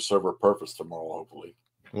they're going to serve a purpose tomorrow, hopefully.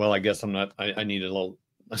 Well, I guess I'm not, I need a little,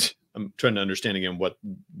 I'm trying to understand again what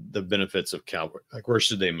the benefits of cavalry, where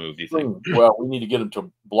should they move, do you think? Well, we need to get them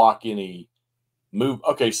to block any move.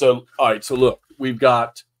 Okay, so, all right, so look, we've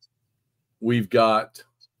got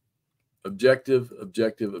objective.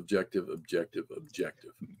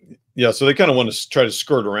 Yeah, so they kind of want to try to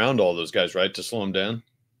skirt around all those guys, right, to slow them down.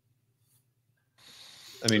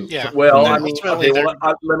 I mean, yeah. Well, I mean, okay,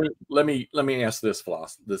 let me ask this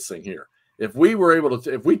thing here. If we were able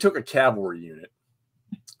to, if we took a cavalry unit,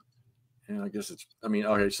 and I guess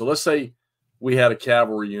okay, so let's say we had a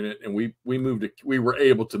cavalry unit and we were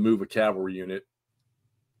able to move a cavalry unit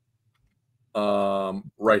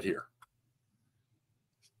right here.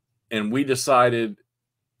 And we decided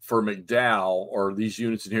for McDowell or these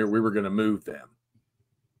units in here, we were going to move them.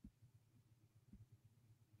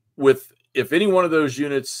 If any one of those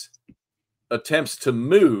units attempts to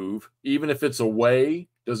move, even if it's away,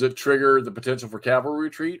 does it trigger the potential for cavalry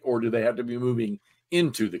retreat, or do they have to be moving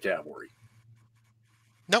into the cavalry?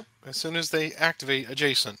 Nope. As soon as they activate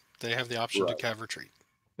adjacent, they have the option to cav retreat.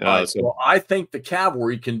 Well, I think the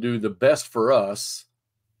cavalry can do the best for us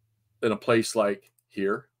in a place like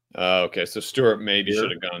here, Okay, so Stuart maybe Here.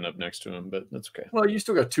 should have gone up next to him, but that's okay. Well, you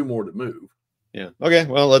still got 2 more to move. Yeah. Okay.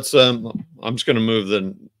 Well, let's. I'm just going to move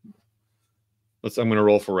the. I'm going to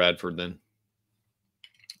roll for Radford then.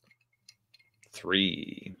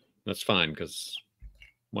 3. That's fine because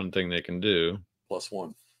one thing they can do.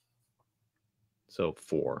 +1. So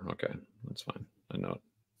 4. Okay, that's fine. I know it.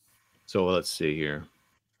 So let's see here.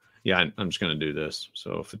 Yeah, I'm just going to do this.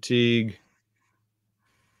 So fatigue.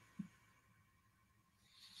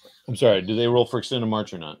 I'm sorry. Do they roll for extended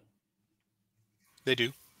march or not? They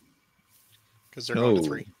do. Because they're going to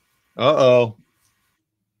 3. Uh-oh.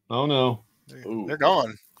 Oh, no. They're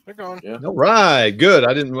gone. They're gone. Yeah. All right. Good.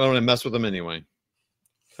 I didn't want to mess with them anyway.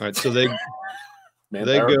 All right. So they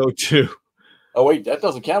go to. Oh, wait. That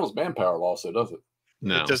doesn't count as manpower loss, though, does it?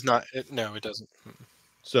 No. It does not. No, it doesn't.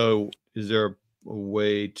 So is there a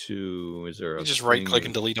way to. Is there a. You just right-click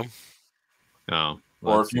and delete them. Oh.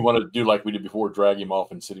 Or if you want to do like we did before, drag him off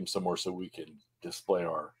and sit him somewhere so we can display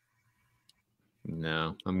our.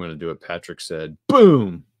 No, I'm going to do what Patrick said.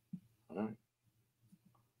 Boom. All right.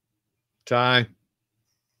 Tie.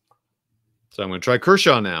 So I'm going to try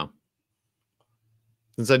Kershaw now.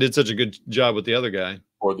 Since I did such a good job with the other guy.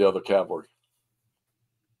 Or the other cavalry.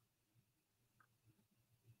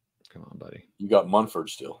 Come on, buddy. You got Munford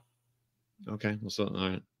still. Okay. Well, so, all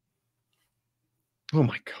right. Oh,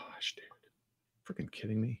 my gosh, dude. Freaking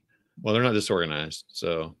kidding me? Well, they're not disorganized,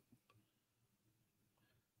 so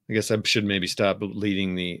I guess I should maybe stop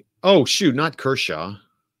leading the. Oh shoot! Not Kershaw.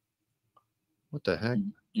 What the heck?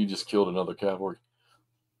 You just killed another cavalry.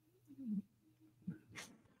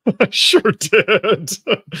 I sure did.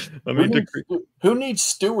 I mean, who needs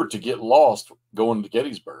Stewart to get lost going to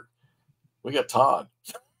Gettysburg? We got Todd.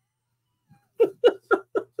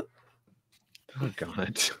 Oh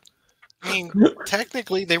God. I mean,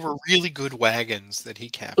 technically, they were really good wagons that he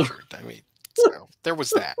captured. I mean, so there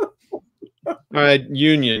was that. All right,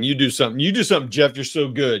 Union, you do something. You do something, Jeff. You're so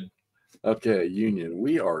good. Okay, Union.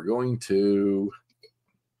 We are going to.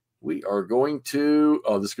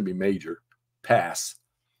 Oh, this could be major. Pass.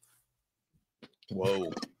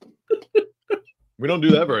 Whoa. We don't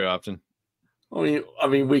do that very often. I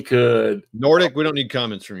mean, we could. Nordic, we don't need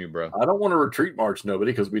comments from you, bro. I don't want to retreat march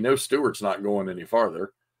nobody because we know Stewart's not going any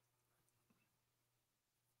farther.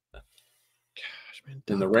 Gosh, man.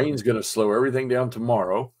 And the rain's going to slow everything down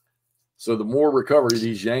tomorrow. So the more recovery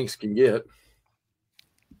these Yanks can get.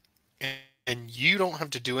 And you don't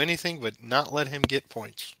have to do anything but not let him get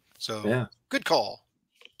points. So, yeah. Good call.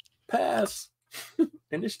 Pass.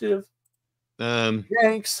 Initiative. Um,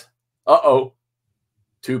 Yanks. Uh-oh.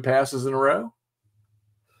 2 passes in a row.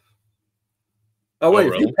 Oh,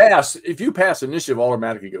 wait. really? If you pass, initiative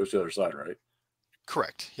automatically goes to the other side, right?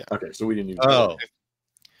 Correct. Yeah. Okay, so we didn't even. Oh.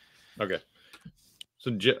 Okay.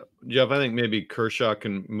 So, Jeff, I think maybe Kershaw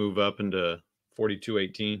can move up into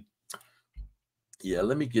 42-18. Yeah,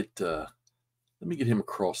 let me get him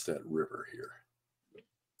across that river here.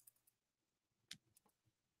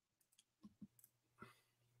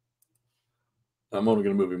 I'm only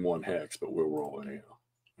going to move him 1 hex, but we'll roll anyhow.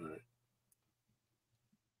 All right.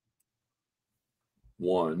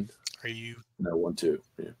 1. Are you? No, 1, 2.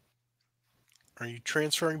 Yeah. Are you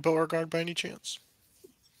transferring Beauregard by any chance?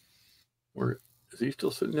 Is he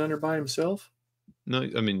still sitting down there by himself? No,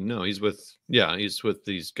 I mean, no, he's with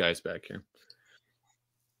these guys back here.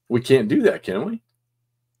 We can't do that, can we?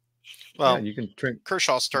 Well, yeah, you can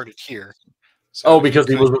Kershaw started here. So because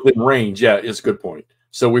he was within range. Yeah, it's a good point.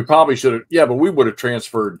 So we probably should have. Yeah, but we would have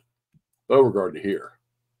transferred Beauregard to here.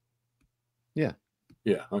 Yeah.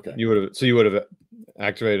 Yeah. Okay. You would have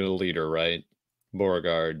activated a leader, right?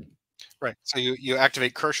 Beauregard. Right. So you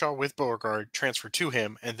activate Kershaw with Beauregard, transfer to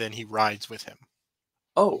him, and then he rides with him.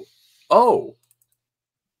 Oh.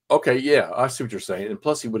 Okay. Yeah, I see what you're saying. And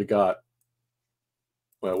plus, he would have got.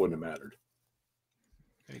 Well, it wouldn't have mattered.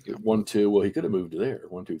 There you go. 1, 2. Well, he could have moved to there.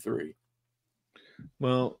 1, 2, 3.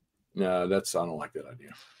 Well, no, I don't like that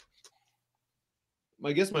idea.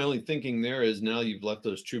 I guess my only thinking there is now you've left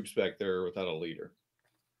those troops back there without a leader.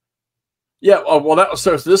 Yeah. Well,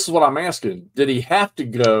 so this is what I'm asking. Did he have to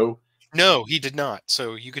go? No, he did not.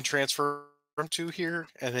 So you can transfer him to here,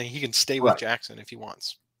 and then he can stay with Jackson if he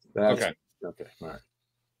wants. Okay. All right.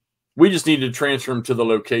 We just needed to transfer him to the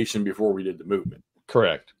location before we did the movement.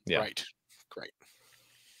 Correct. Yeah. Right. Great.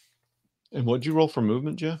 And what'd you roll for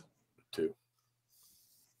movement, Jeff? 2.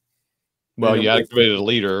 Well, you activated a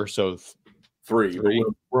leader, so 3. But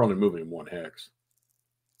we're only moving him 1 hex.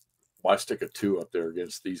 Why stick a 2 up there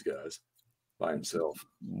against these guys by himself?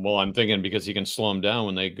 Well, I'm thinking because he can slow them down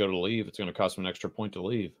when they go to leave. It's going to cost him an extra point to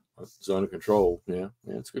leave. Zone of control. Yeah,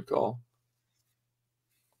 it's a good call.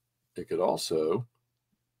 It could also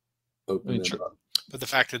open them up. But the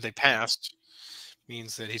fact that they passed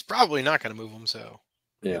means that he's probably not going to move them. So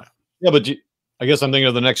Yeah. Yeah, but I guess I'm thinking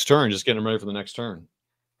of the next turn, just getting them ready for the next turn.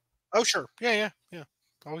 Oh, sure. Yeah.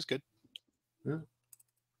 Always good. Yeah,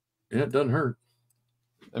 it doesn't hurt.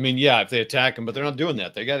 I mean, yeah, if they attack them, but they're not doing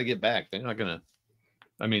that. They got to get back. They're not going to.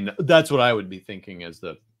 I mean, that's what I would be thinking as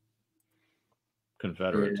the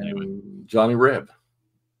Confederates. Anyway. Johnny Reb,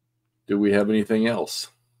 do we have anything else?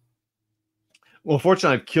 Well,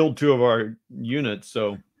 fortunately, I've killed 2 of our units,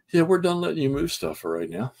 so yeah, we're done letting you move stuff for right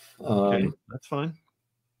now. Okay, that's fine.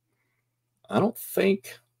 I don't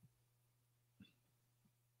think.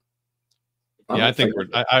 Yeah, I think we're.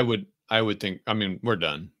 I would think. I mean, we're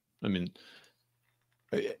done. I mean,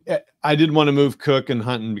 I did want to move Cook and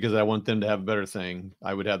Hunton because I want them to have a better thing.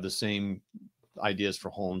 I would have the same ideas for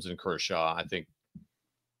Holmes and Kershaw. I think.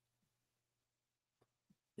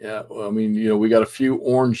 Yeah, well, I mean, we got a few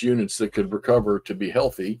orange units that could recover to be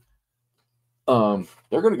healthy. They're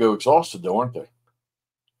going to go exhausted, though, aren't they?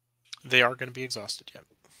 They are going to be exhausted. Yeah.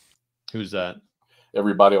 Who's that?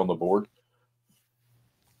 Everybody on the board.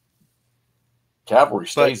 Cavalry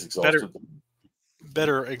stays exhausted.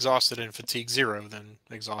 Better exhausted in fatigue 0 than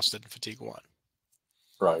exhausted in fatigue 1.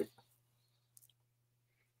 Right.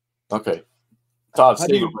 Okay. Todd, How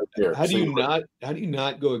do you, right there. How do you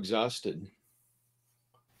not go exhausted?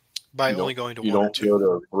 By only going to 1 or 2. You don't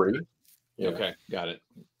go to 3. Yeah. Okay, got it.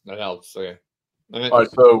 That helps. Okay. All right.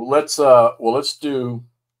 So let's do.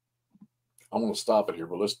 I'm going to stop it here,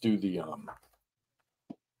 but let's do the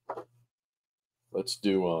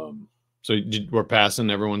So we're passing.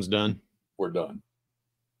 Everyone's done. We're done.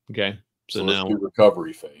 Okay. So let's now do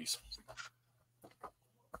recovery phase.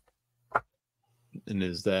 And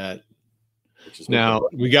is that now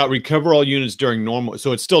we got recover all units during normal?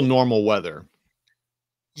 So it's still normal weather.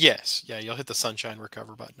 Yes. Yeah. You'll hit the sunshine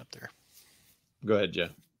recover button up there. Go ahead,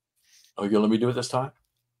 Jeff. Oh, you gonna let me do it this time?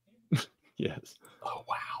 Yes. Oh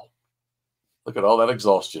wow! Look at all that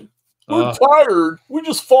exhaustion. We're tired. We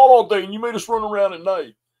just fought all day, and you made us run around at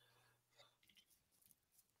night.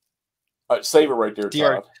 All right, save it right there,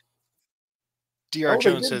 Todd. Dr.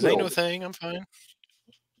 Jones says, "Ain't no thing. I'm fine."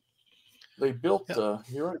 They built. Yep.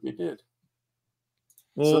 You're right. They did.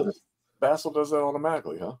 Well, so Basil does that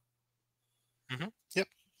automatically, huh? Mm-hmm. Yep.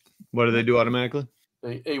 What do they do automatically?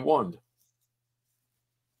 They A1'd.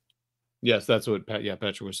 Yes, that's what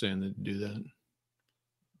Patrick was saying, to do that.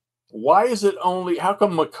 Why is it only? How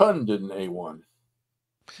come McCunn didn't A1?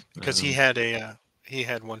 Because he had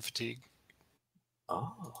 1 fatigue.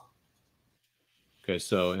 Oh. Okay,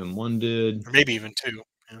 so M1 did, or maybe even 2.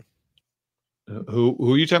 Yeah.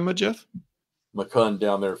 Who are you talking about, Jeff? McCunn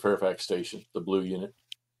down there at Fairfax Station, the blue unit.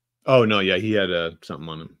 Oh no, yeah, he had something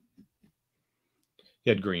on him.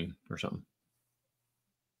 He had green or something.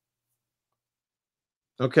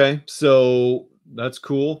 Okay, so that's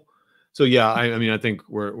cool. So yeah, I mean, I think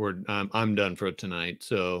I'm done for tonight.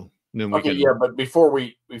 So then we can. Yeah, but before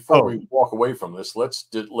we walk away from this, let's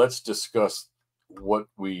discuss what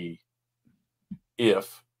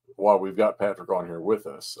while we've got Patrick on here with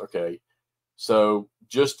us. Okay, so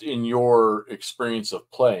just in your experience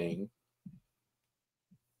of playing,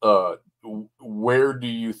 where do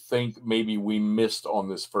you think maybe we missed on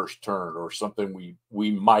this first turn, or something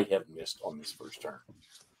we might have missed on this first turn?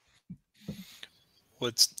 Well,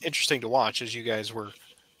 it's interesting to watch as you guys were,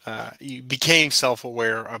 you became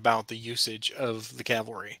self-aware about the usage of the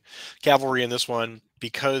cavalry. Cavalry in this one,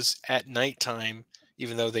 because at nighttime,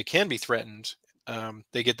 even though they can be threatened,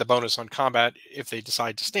 they get the bonus on combat if they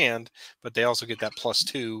decide to stand, but they also get that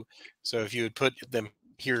 +2. So if you would put them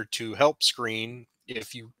here to help screen,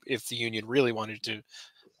 if the Union really wanted to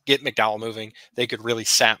get McDowell moving, they could really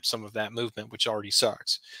sap some of that movement, which already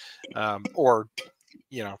sucks.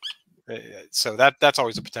 So that's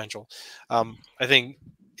always a potential. I think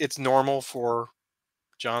it's normal for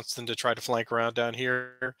Johnston to try to flank around down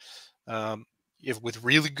here. If with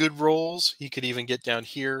really good rolls, he could even get down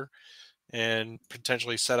here and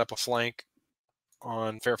potentially set up a flank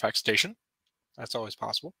on Fairfax Station. That's always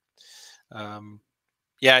possible. You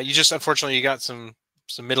just unfortunately you got some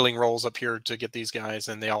middling rolls up here to get these guys,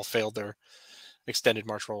 and they all failed their extended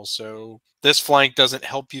march rolls. So this flank doesn't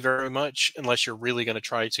help you very much unless you're really going to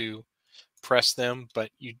try to press them, but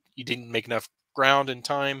you didn't make enough ground in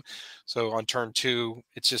time. So on turn 2,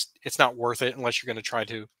 it's not worth it unless you're going to try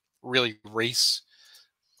to really race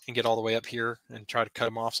and get all the way up here and try to cut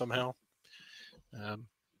them off somehow.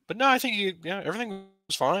 But no, I think everything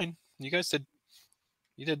was fine. You guys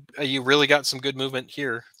you really got some good movement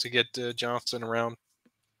here to get Johnston around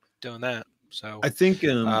doing that. So I think,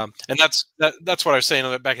 and that's what I was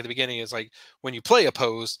saying back at the beginning is like when you play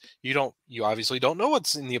opposed, you obviously don't know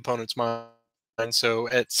what's in the opponent's mind. So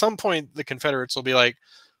at some point, the Confederates will be like,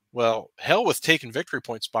 well, hell with taking victory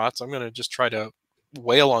point spots. I'm going to just try to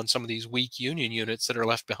wail on some of these weak Union units that are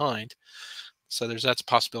left behind. So that's a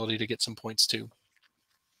possibility to get some points too.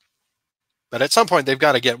 But at some point, they've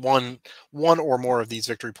got to get one or more of these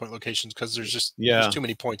victory point locations because there's too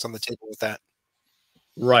many points on the table with that.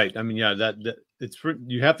 Right. I mean, yeah, that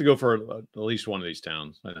you have to go for at least one of these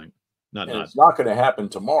towns, I think. It's not going to happen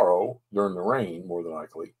tomorrow during the rain, more than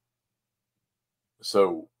likely.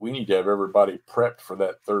 So we need to have everybody prepped for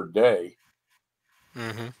that third day.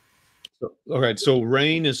 Mm-hmm. All right. So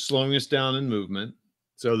rain is slowing us down in movement.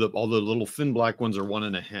 So all the little thin black ones are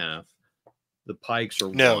 1.5. The pikes are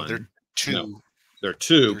 1. They're 2. No, they're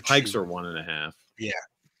 2. They're pikes 2. are 1.5. Yeah.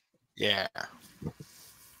 Yeah.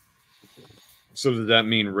 So does that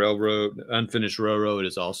mean unfinished railroad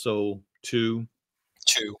is also 2?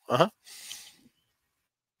 2. Uh-huh.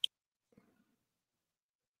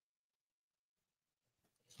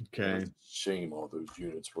 Okay. Shame all those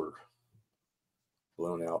units were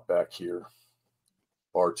blown out back here.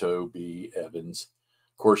 Bartow, B, Evans.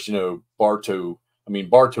 Of course, Bartow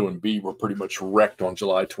and B were pretty much wrecked on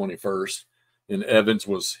July 21st. And Evans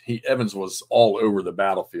was all over the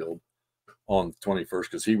battlefield on the 21st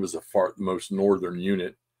because he was the most northern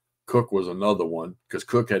unit. Cook was another one because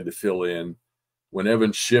Cook had to fill in. When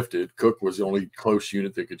Evans shifted, Cook was the only close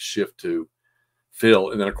unit that could shift to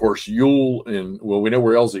fill. And then, of course, Ewell we know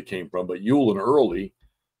where Elzey came from, but Ewell and Early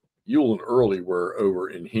were over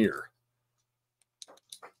in here.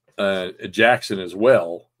 Jackson as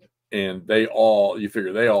well. And they all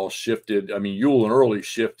shifted. I mean, Ewell and Early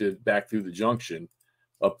shifted back through the junction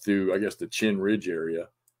up through, I guess, the Chin Ridge area,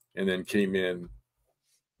 and then came in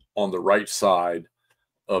on the right side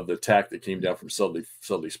of the attack that came down from Sudley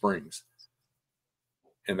Springs.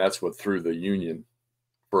 And that's what threw the Union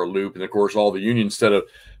for a loop. And of course, all the Union, instead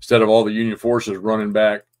of all the Union forces running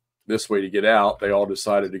back this way to get out, they all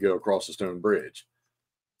decided to go across the Stone Bridge.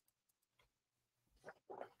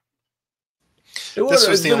 This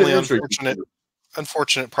was the only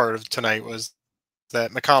unfortunate part of tonight was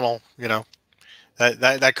that McConnell,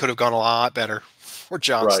 that could have gone a lot better for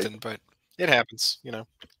Johnston, right. But it happens, Yeah,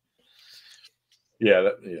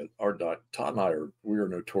 Todd and I we are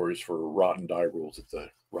notorious for rotten die rules at the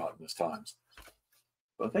rottenest times.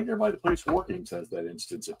 But I think everybody that plays war games has that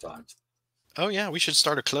instance at times. Oh yeah, we should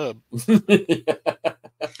start a club.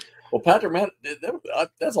 Well, Patrick, man,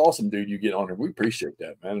 that's awesome, dude. You get on here. We appreciate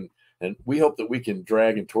that, man. And we hope that we can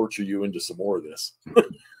drag and torture you into some more of this.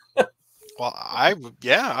 Well, I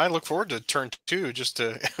look forward to turn 2 just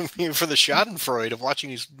to for the Schadenfreude of watching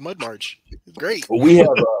these mud march. Great. Well,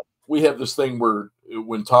 we have this thing where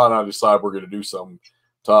when Todd and I decide we're going to do something,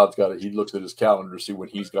 he looks at his calendar to see when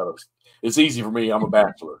he's got to. It's easy for me. I'm a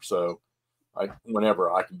bachelor, so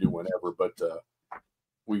whenever I can do whenever. But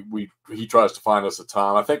he tries to find us a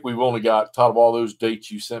time. I think we've only got, Todd, of all those dates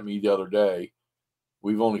you sent me the other day,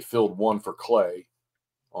 we've only filled one for Clay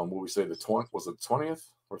on what we say the 20th. Was it 20th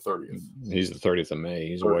or 30th? He's the 30th of May.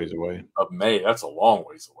 He's a ways away. Of May. That's a long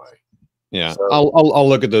ways away. Yeah. So, I'll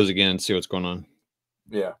look at those again and see what's going on.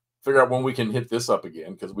 Yeah. Figure out when we can hit this up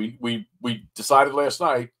again, because we decided last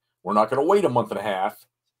night we're not going to wait a month and a half.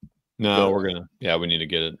 No, we need to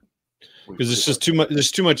get it. Because it's just too much. There's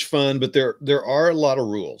too much fun, but there are a lot of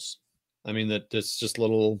rules. I mean, that's just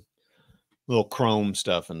little Chrome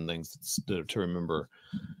stuff and things to remember.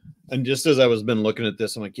 And just as I was been looking at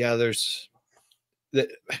this, I'm like, yeah,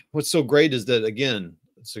 what's so great is that, again,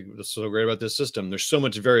 it's so great about this system. There's so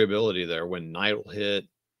much variability there when night will hit.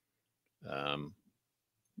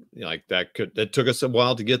 Like that took us a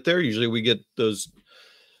while to get there. Usually we get those.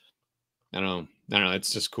 I don't know.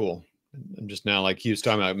 It's just cool. I'm just now, like he was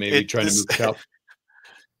talking about, maybe trying to move cavalry.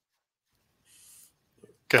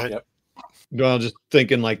 Go ahead. Yep. Well, just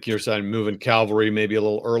thinking like you're saying, moving cavalry maybe a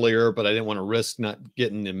little earlier, but I didn't want to risk not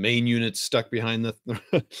getting the main units stuck behind the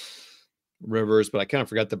rivers. But I kind of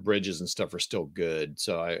forgot the bridges and stuff are still good,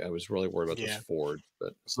 so I was really worried about those fords.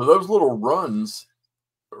 But so those little runs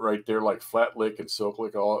right there, like Flat Lick and Silk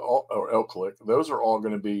Lick, or Elk Lick, those are all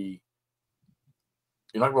going to be.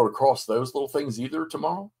 You're not going to cross those little things either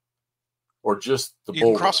tomorrow. Or just the you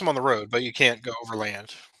can cross them on the road, but you can't go over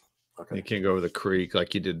land. Okay. You can't go over the creek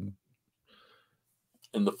like you did.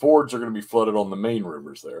 And the fords are going to be flooded on the main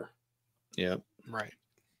rivers there. Yep. Right.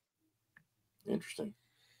 Interesting.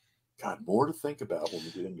 God, more to think about when we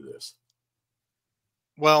get into this.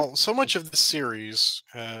 Well, so much of the series,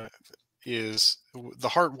 is the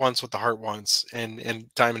heart wants what the heart wants, and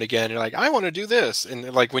time and again, you're like, I want to do this,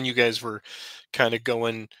 and like when you guys were kind of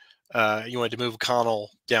going, you wanted to move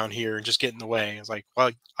Connell down here and just get in the way. It's like,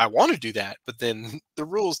 well, I want to do that, but then the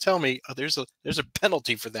rules tell me, oh, there's a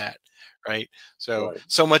penalty for that, right? So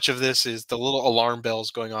so much of this is the little alarm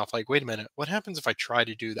bells going off. Like, wait a minute, what happens if I try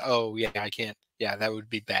to do that? Oh yeah, I can't. Yeah, that would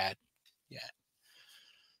be bad. Yeah.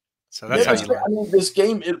 So that's how you learn. I mean, this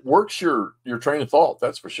game, it works your train of thought.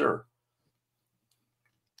 That's for sure.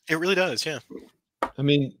 It really does. Yeah. I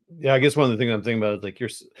mean, yeah, I guess one of the things I'm thinking about is like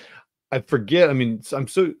I forget. I mean,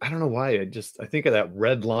 I don't know why. I think of that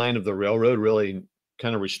red line of the railroad really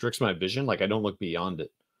kind of restricts my vision. Like I don't look beyond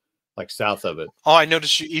it, like south of it. Oh, I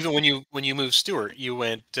noticed you even when you moved Stewart, you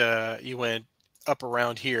went up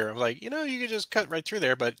around here. I'm like, you could just cut right through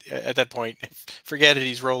there, but at that point, forget it.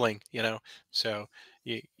 He's rolling, So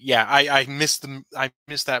yeah, I missed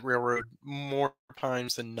that railroad more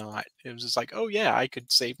times than not. It was just like, oh yeah, I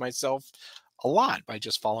could save myself a lot by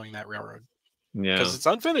just following that railroad. Yeah, because it's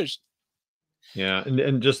unfinished. Yeah,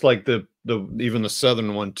 and just like the even the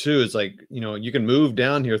southern one too is like, you can move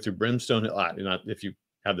down here through Brimstone Hill, not if you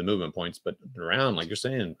have the movement points, but around, like you're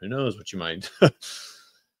saying, who knows what you might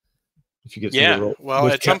if you get well,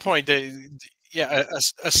 at some point a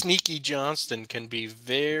sneaky Johnston can be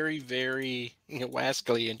very, very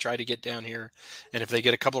wascally and try to get down here, and if they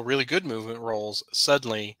get a couple of really good movement rolls,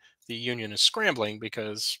 suddenly the Union is scrambling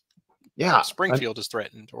because Springfield is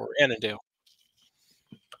threatened, or Annandale.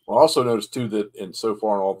 Well, I also noticed too that, and so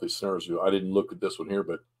far in all these scenarios, I didn't look at this one here,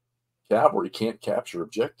 but cavalry can't capture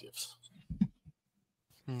objectives.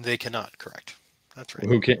 They cannot. Correct. That's right.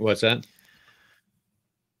 Who can't? What's that?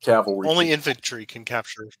 Cavalry. Only infantry can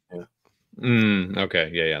capture. Yeah. Okay.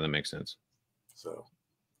 Yeah. That makes sense. So,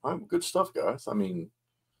 good stuff, guys. I mean,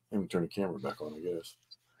 let me turn the camera back on. I guess.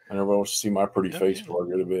 I never wants to see my pretty face before I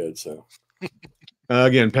go to bed. So.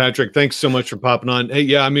 Again, Patrick, thanks so much for popping on. Hey,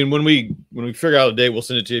 yeah, I mean, when we figure out a date, we'll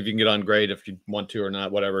send it to you if you can get on. Great, if you want to or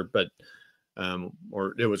not, whatever. But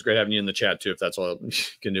or it was great having you in the chat too, if that's all you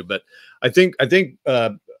can do. But I think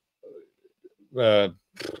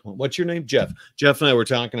what's your name, Jeff? Jeff and I were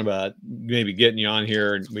talking about maybe getting you on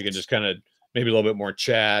here, and we can just kind of maybe a little bit more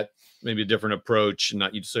chat, maybe a different approach, and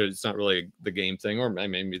not you. So it's not really the game thing, or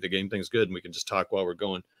maybe the game thing's good, and we can just talk while we're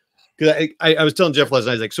going. Because I was telling Jeff last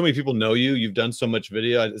night, like, so many people know you've done so much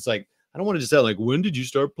video. It's like, I don't want to just say, like, when did you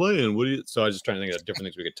start playing? So I was just trying to think of different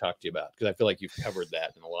things we could talk to you about, because I feel like you've covered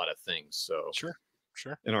that in a lot of things. So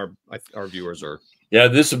sure. And our viewers are. Yeah,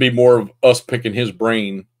 this would be more of us picking his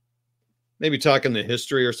brain. Maybe talking the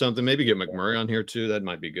history or something. Maybe get McMurray on here too. That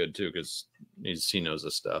might be good too, because he knows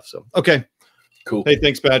this stuff. So, okay. Cool. Hey,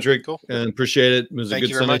 thanks, Patrick. Cool. And appreciate it. It was a good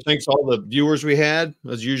Sunday. Thanks to all the viewers we had.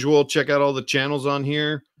 As usual, check out all the channels on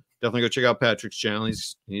here. Definitely go check out Patrick's channel.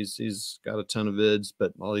 He's got a ton of vids,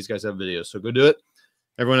 but all these guys have videos, so go do it.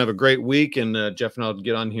 Everyone have a great week, and Jeff and I'll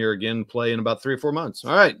get on here again, play in about 3 or 4 months.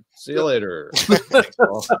 All right, see you later. Thanks,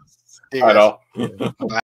 Paul. All right, all. Bye.